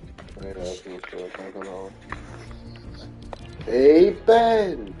 Yeah, that's cool. I don't know. Hey,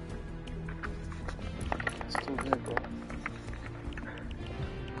 Ben! Still here, bro.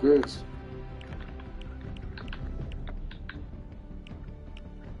 Good.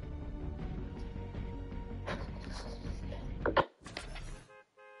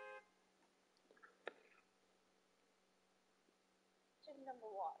 Number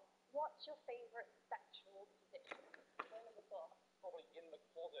 1. What's your favourite sexual position? Number 4. Probably in the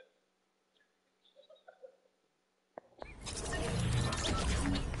closet.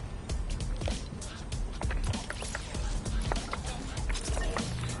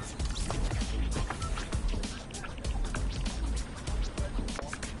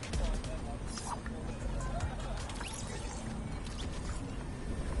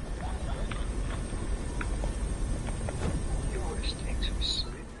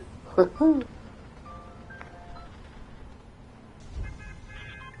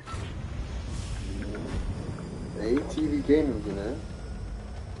 ATV gaming, you know?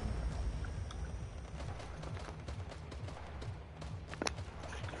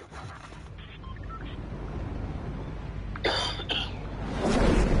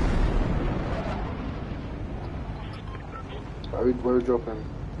 Where are we dropping?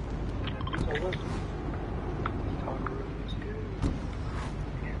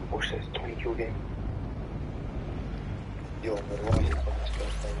 Watch this 20 kill game. Yo, why is it coming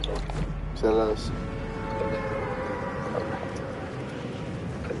to go? Say less.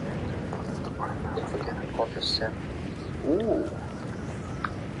 Ooh.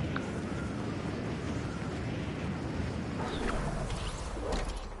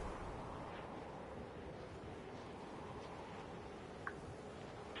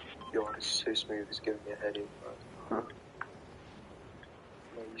 Yo, it's so smooth, it's giving me a headache, man. Huh?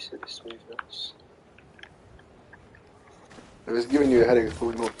 No, you said the smoothness. If it's giving you a headache, it's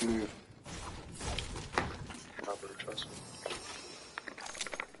probably not smooth. Nah, bro, trust me.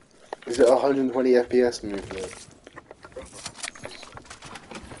 Is it 120 FPS movement? Bro,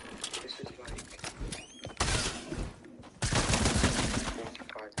 this is like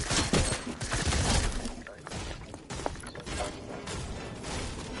 45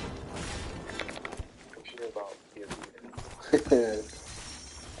 What you know about POV?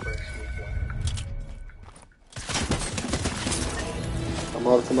 I'm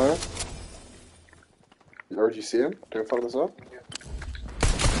out of tomorrow. Or did you see him? Don't fuck this up.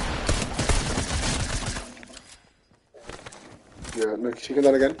 Yeah, no, shake him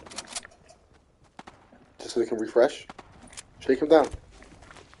down again. Just so we can refresh. Shake him down.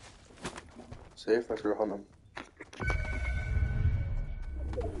 Safe, let's go hunt him.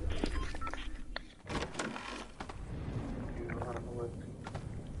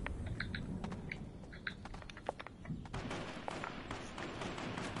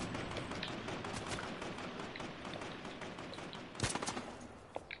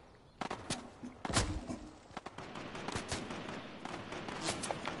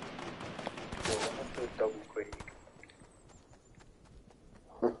 Double quick.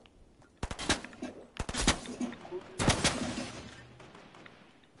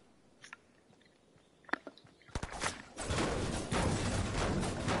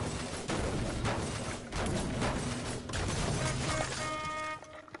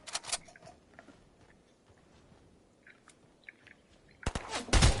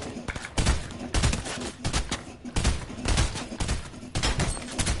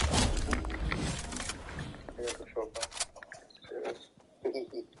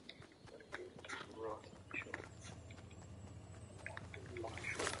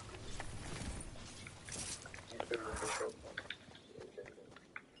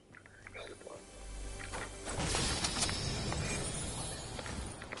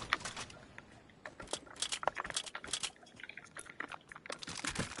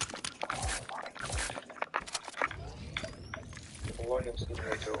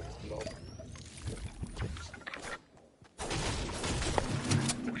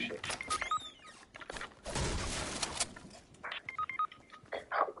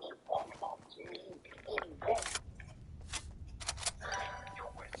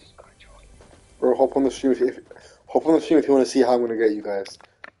 Bro, hop on the stream hop on the stream if you want to see how I'm gonna get you guys.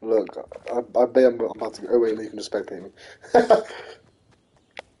 Look, I bet I'm about to go. Oh wait, no, you can just spectate me.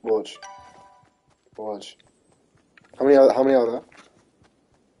 Watch. Watch. How many are there?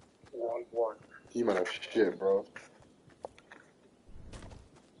 1-1. You man are shit, bro.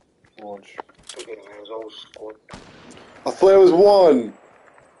 Watch. Okay, it was all squad. I thought it was one!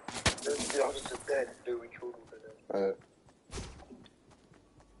 The others are dead. No, we killed all of them.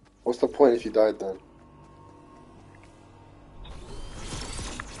 What's the point if you died then?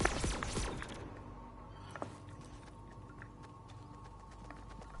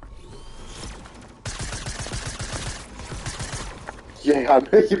 Yeah, I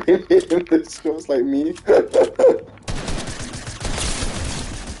know you've been hitting the shots like me.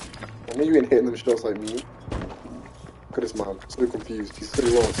 I know you've been hitting them shots like me. Look at this man, so confused. He's still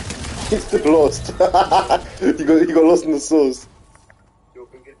lost. He's still lost. he got lost in the sauce.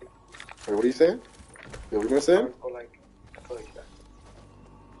 Wait, what are you saying? Yo, what are you gonna say?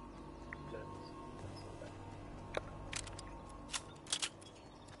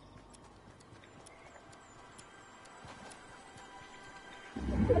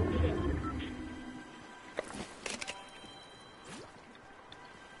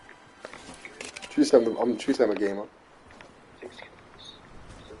 I'm a gamer. 6 kills.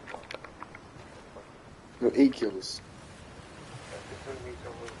 No, 8 kills.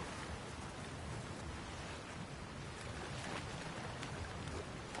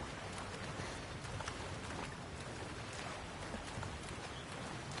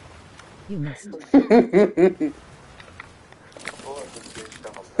 You missed.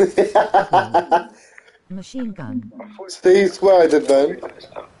 Machine gun. Say swear I did, Ben.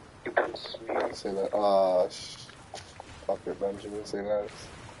 Say that. Fuck it, Benjamin. Say that.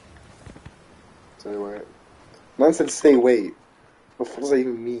 Say wait. Man said say wait. What does that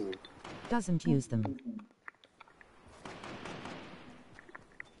even mean? Doesn't use them.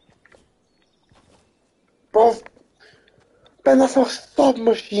 Man, that's a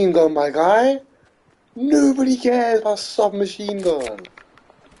submachine gun, my guy. Nobody cares about submachine gun.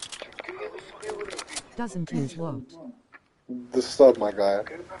 Doesn't use what? The sub, my guy.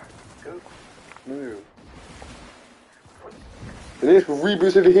 Go back. Go back. No. The next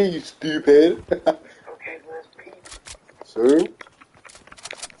reboot's over here, you stupid. Okay, where's Pete? So?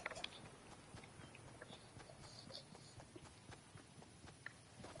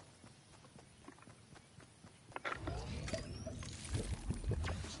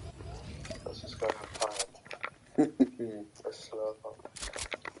 Let's just go have fun. Let's slow up.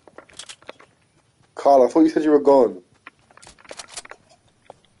 Carl, I thought you said you were gone.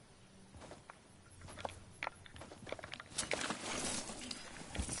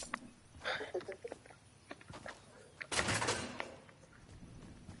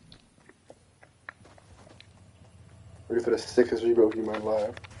 Ready for the sickest reboot of Human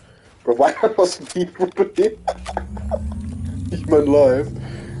Live. Bro, why am I not speaking properly? Human Live.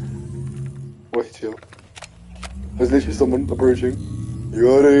 Wait, chill. There's literally someone approaching.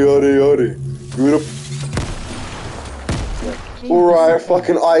 Yada. Good up. Alright,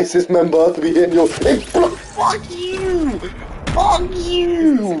 fucking ISIS member to be hitting your. Hey, fuck you! Fuck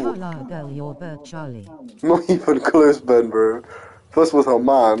you! Carla girl, your bird Charlie. Not even close, Ben, bro. First was her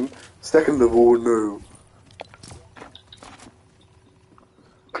man. Second of all, no.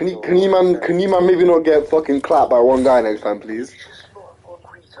 Can you man maybe not get fucking clapped by one guy next time, please?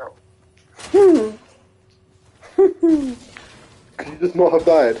 Could you just not have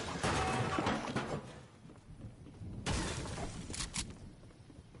died?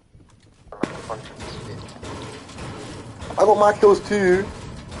 I got my kills too.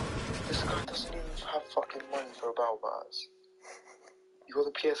 This guy doesn't even have fucking money for a battle pass. You got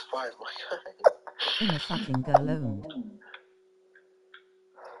the PS5, my guy. In a fucking girl owned.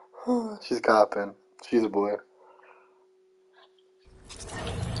 She's capping. She's a boy.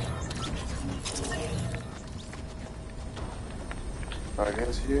 I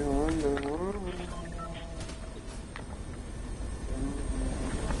guess you wonder.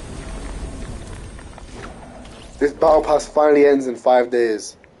 This battle pass finally ends in 5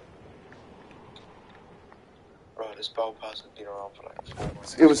 days. Bro, this battle pass has been around for like 4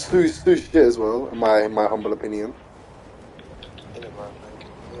 months. It was so shit as well, in my humble opinion.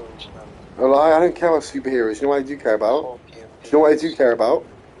 Well, I don't care about superheroes. You know what I do care about? You know what I do care about?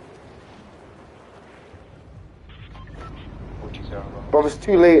 What do you care about? Bro, it's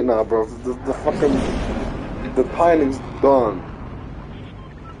too late now, bro. The fucking... The timing's done.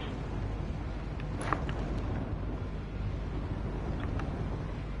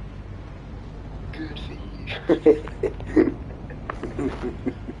 Good for you.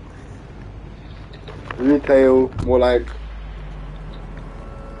 Retail, more like...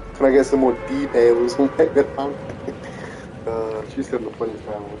 Can I get some more details? She said the funniest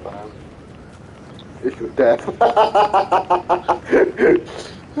time all the time. It's your death.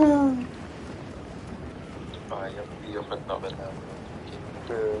 You're another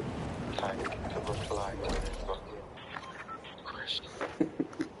level. Tag to reply to this fucking question.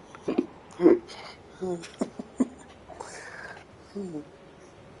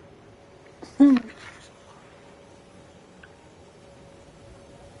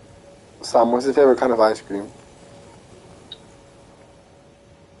 Sam, what's your favorite kind of ice cream?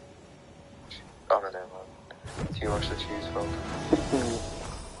 I don't know, man. Too much to choose from.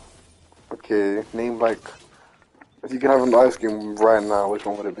 Okay, name like... If you could have an ice cream right now, which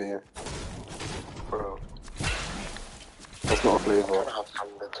one would it be? Bro. That's not a flavour. I have some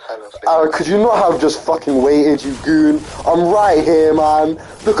Nutella flavor. Could you not have just fucking waited, you goon? I'm right here, man.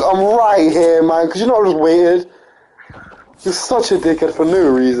 Look, I'm right here, man. Could you not have just waited? You're such a dickhead for no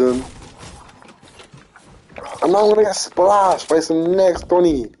reason. And now I'm gonna get splashed by some next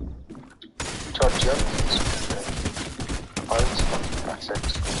bunny. George, you I just fucking access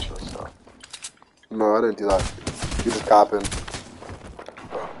screenshot stuff. No, I didn't do that. You just capping.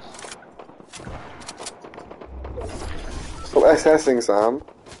 Bro. Stop SSing, Sam.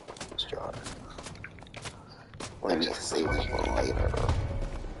 Start. Let me save this one later.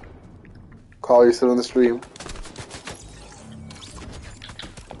 Carl, you still on the stream?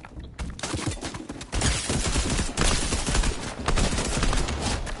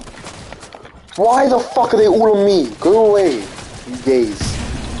 Why the fuck are they all on me? Go away, you gays.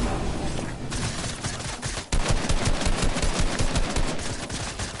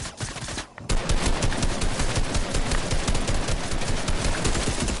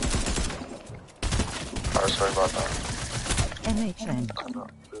 Oh, sorry about that. MHN. I'm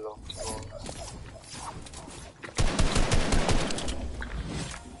not blocked.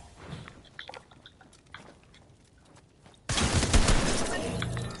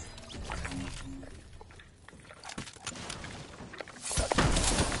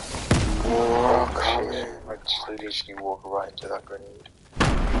 Oh, coming. I just literally walk right into that grenade.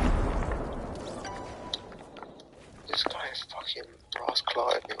 This guy fucking brass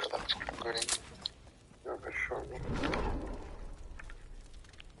clotted me with that fucking grenade. You're gonna shot me.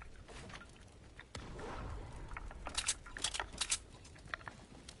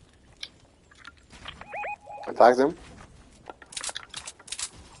 I tagged him.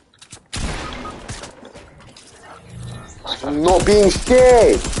 I'm not being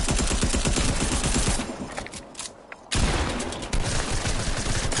scared.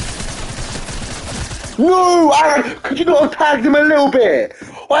 No, Aaron, could you not have tagged him a little bit?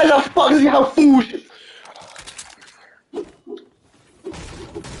 Why the fuck does he have full shit? I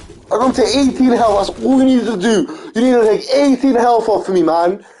got to 18 health, that's all you needed to do. You needed to take 18 health off for me,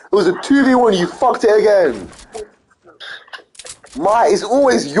 man. It was a 2v1, you fucked it again. It's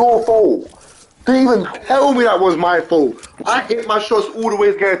always your fault. Don't even tell me that was my fault. I hit my shots all the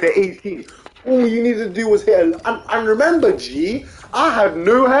way to get to 18. All you needed to do was hit and remember, G, I had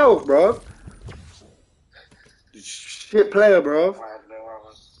no health, bro. Shit player, bro.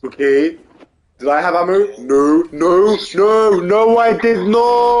 Okay. Did I have ammo? No, I did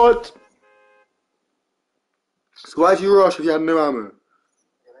not. So why'd you rush if you had no ammo?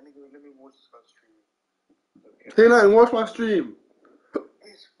 Yeah, let me watch this guy's stream. Say nothing, watch my stream.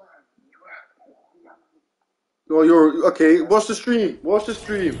 Oh, you're okay. Watch the stream. Watch the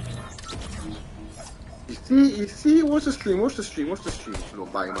stream. You see. Watch the stream. Watch the stream. Watch the stream. You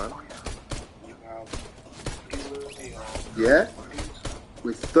don't bang, man. Yeah.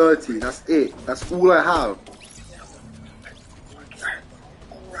 With 30. That's it. That's all I have.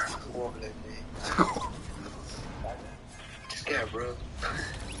 Just get it, bro.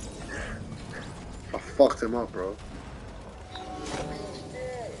 I fucked him up, bro.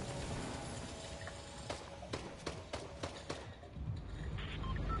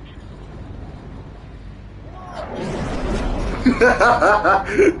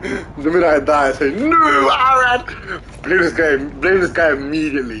 The minute I die, I say, no, Aaron! Blame this guy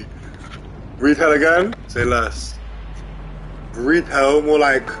immediately. Retail again? Say less. Retail, more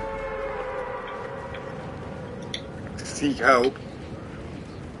like seek help.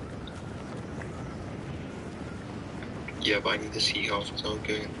 Yeah, but I need to see how it's all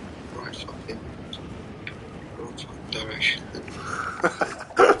going. Right, fucking. Wrong fucking direction.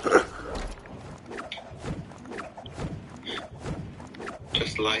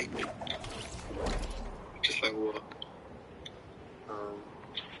 Just like what?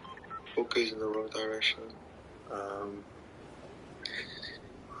 What goes in the wrong direction?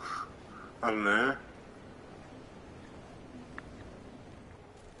 I don't know.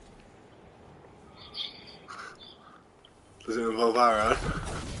 Does it involve Aaron?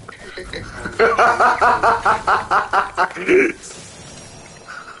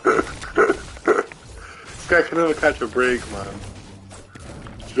 This guy can never catch a break, man.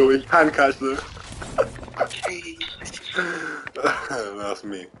 You know he can catch them. Okay. That's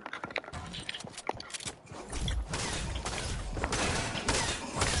me.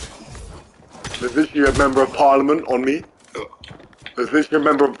 There's literally a member of parliament on me. There's literally a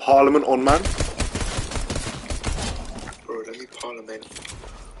member of parliament on man. Bro, let me parliament.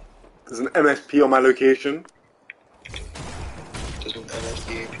 There's an MSP on my location. There's an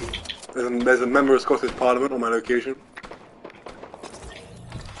MSDAP. There's a member of Scottish Parliament on my location.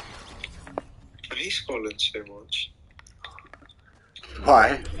 I hate Scotland so much.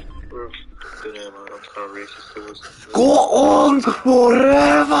 Why? Bro, I don't know, man. I'm kind of racist towards them. Scotland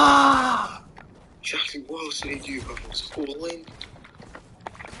forever! Exactly, what else do they do apart from Scotland?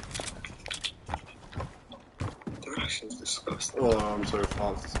 Their accent's disgusting. Oh, I'm so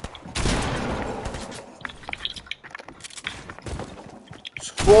fast.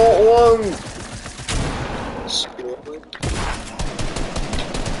 Scotland! Scotland?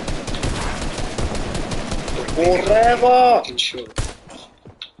 Forever! Fucking shot.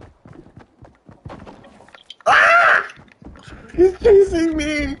 Ah! He's chasing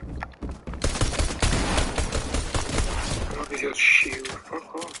me! What is your shield?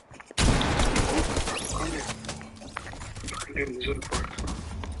 Fuck off. Come here. Fucking do this other part.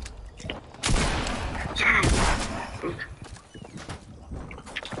 Look.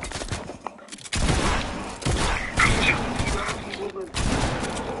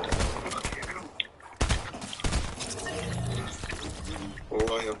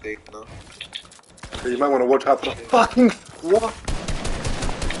 Oh, I have big now. You might want to watch out for the fucking squad.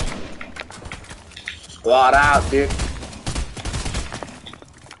 Squad out, dude.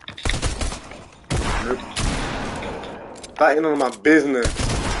 Nope. That ain't none of my business.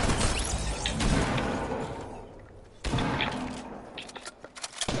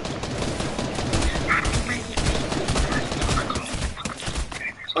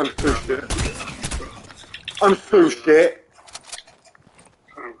 I'm so shit.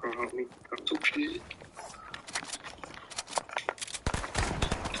 Can't help me. Can't talk shit.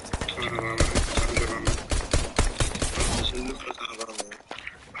 Does it look like I have ammo?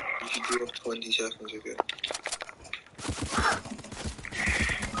 You drew off 20 seconds ago.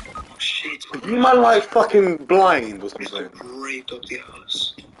 Oh shit, You man like fucking blind or I something. got raped up the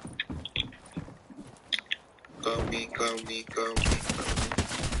ass. Go me.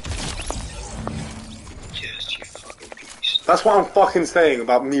 Yes, you fucking beast. That's what I'm fucking saying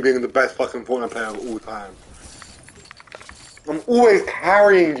about me being the best fucking Fortnite player of all time. I'm always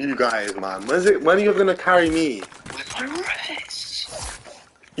carrying you guys, man. When are you gonna carry me? With my wrists.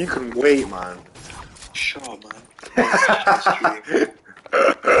 You can wait, man. Sure, man.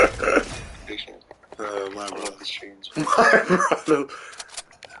 Oh, my I brother. love the streams. My brother.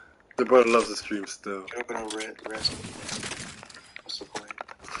 The brother loves the stream still. You're not gonna rest. What's the point?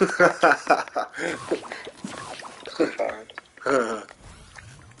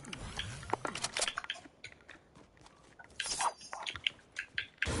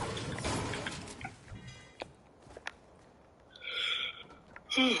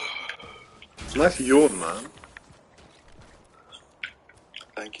 Nice yawn, man.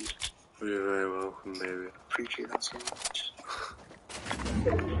 Thank you. You're very welcome, baby. Appreciate that so much.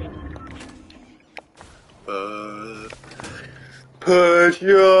 Put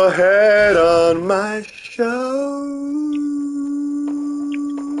your head on my shoulder.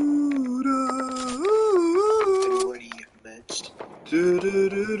 Everybody meds. Do do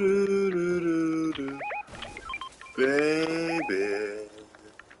do do do do do. Baby.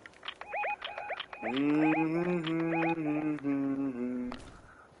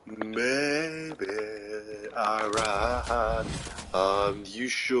 Baby, alright. You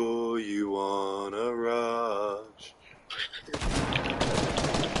sure you wanna rush?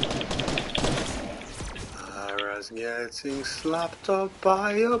 Ira's getting slapped up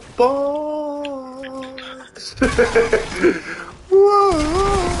by a boss.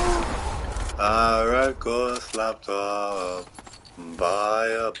 Whoa. Ira got slapped up by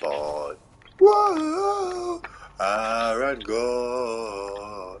a bot. Whoa! Ira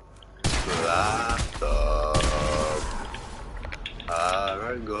got slapped up.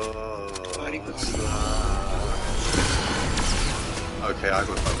 Ira got slapped. Okay, I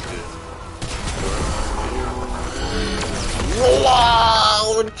got fucked too.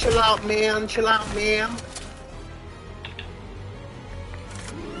 Whoa! Chill out, man. Chill out, man.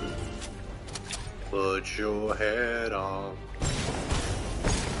 Put your head on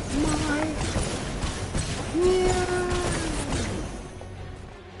my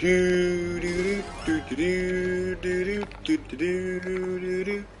do do do do do do do do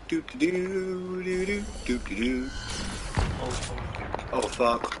do do do. Oh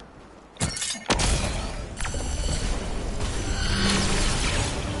fuck.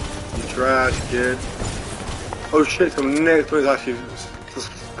 You trash, kid. Oh shit, so next one is actually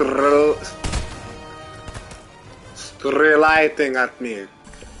strelighting at me.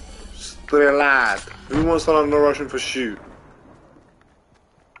 Strelight. Who wants to learn the Russian for shoot?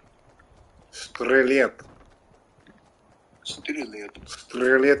 Streliet.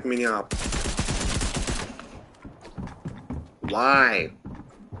 Streliet меня. Why?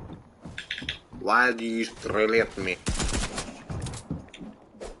 Why do you streliet me?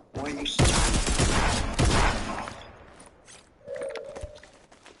 Why you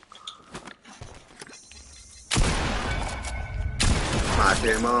Smack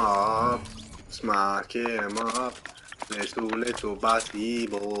him up. Smack him up. Little bossy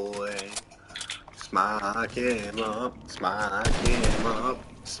boy. Smack him up. Smack him up.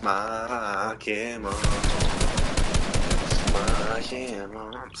 Smack him up. Smack him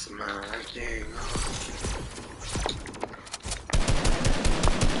up. Smack him up.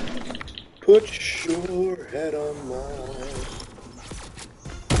 Put your head on mine.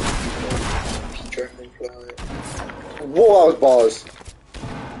 Dragonfly. Whoa, that was bars.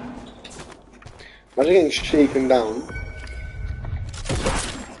 Imagine getting shaken down.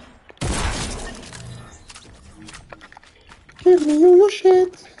 Give me your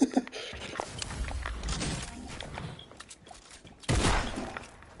shit.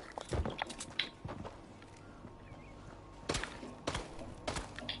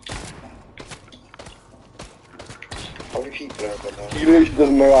 How many people are there now? He literally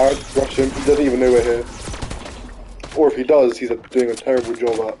doesn't know how to rush him. He doesn't even know we're here. Or if he does, he's doing a terrible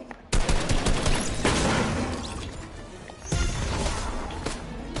job at.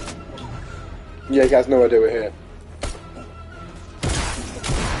 Yeah, he has no idea we're here.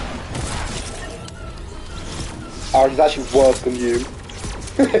 He's actually worse than you.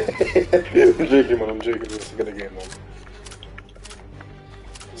 I'm joking, man. I'm joking. It's a good game, man.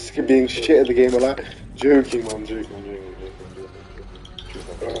 Sick of being shit at the game, I'm like, joking, man. I'm joking. I'm joking.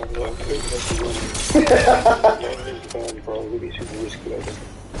 Bro, really super risky like that.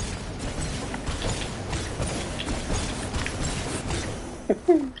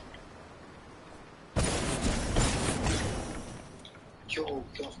 Yo,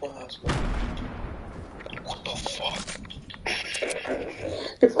 get off my ass, man. What the fuck?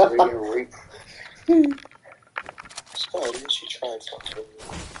 It's already a rape. This guy literally tried fucking me.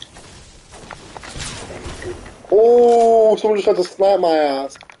 Oh, someone just tried to snipe my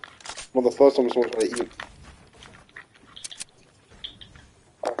ass. Well, the first time someone tried to eat.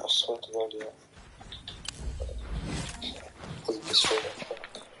 I swear to God, yeah. I'll destroy that fuck.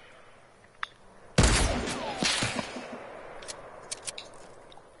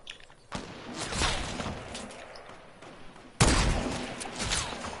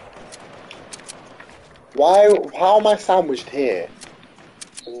 Why? How am I sandwiched here?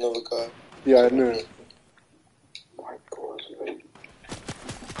 There's another guy. Yeah, I know. My God, mate.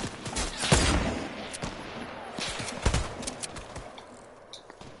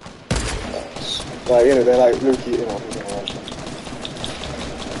 Nice. Like, you know, they're like low-key, you know.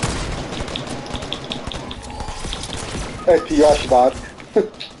 SP, you're actually bad.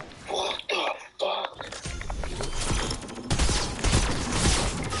 What the fuck?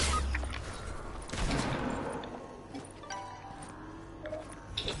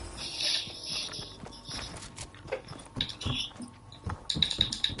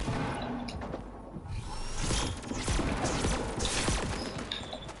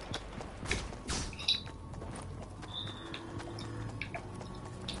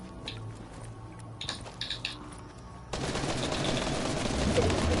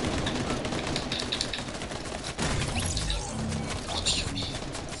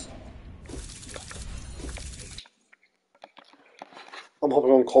 I'm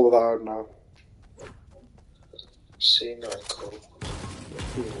hopping on call without her now. See, no, cool.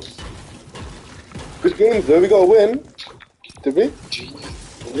 Good games though, we got a win. Did we? G.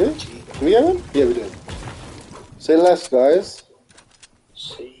 Did we? Did we get a win? Yeah, we did. Say less, guys.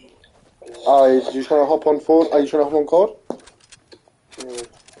 See. Are you trying to hop on phone? Are you trying to hop on code? Yeah,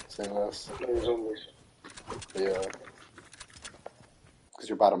 Say less. playing zombies. Yeah. Because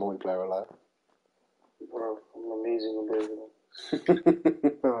you're bad at multiplayer, like. Bro, I'm amazing at playing them.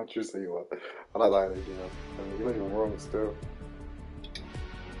 No, true, say you are. I like that energy, man. I mean, you're not even wrong still.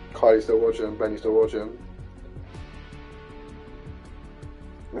 Kylie's still watching, Benny's still watching.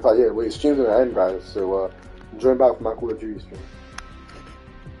 In fact, yeah, wait, stream's gonna end, guys, so join back for my Call of Duty stream.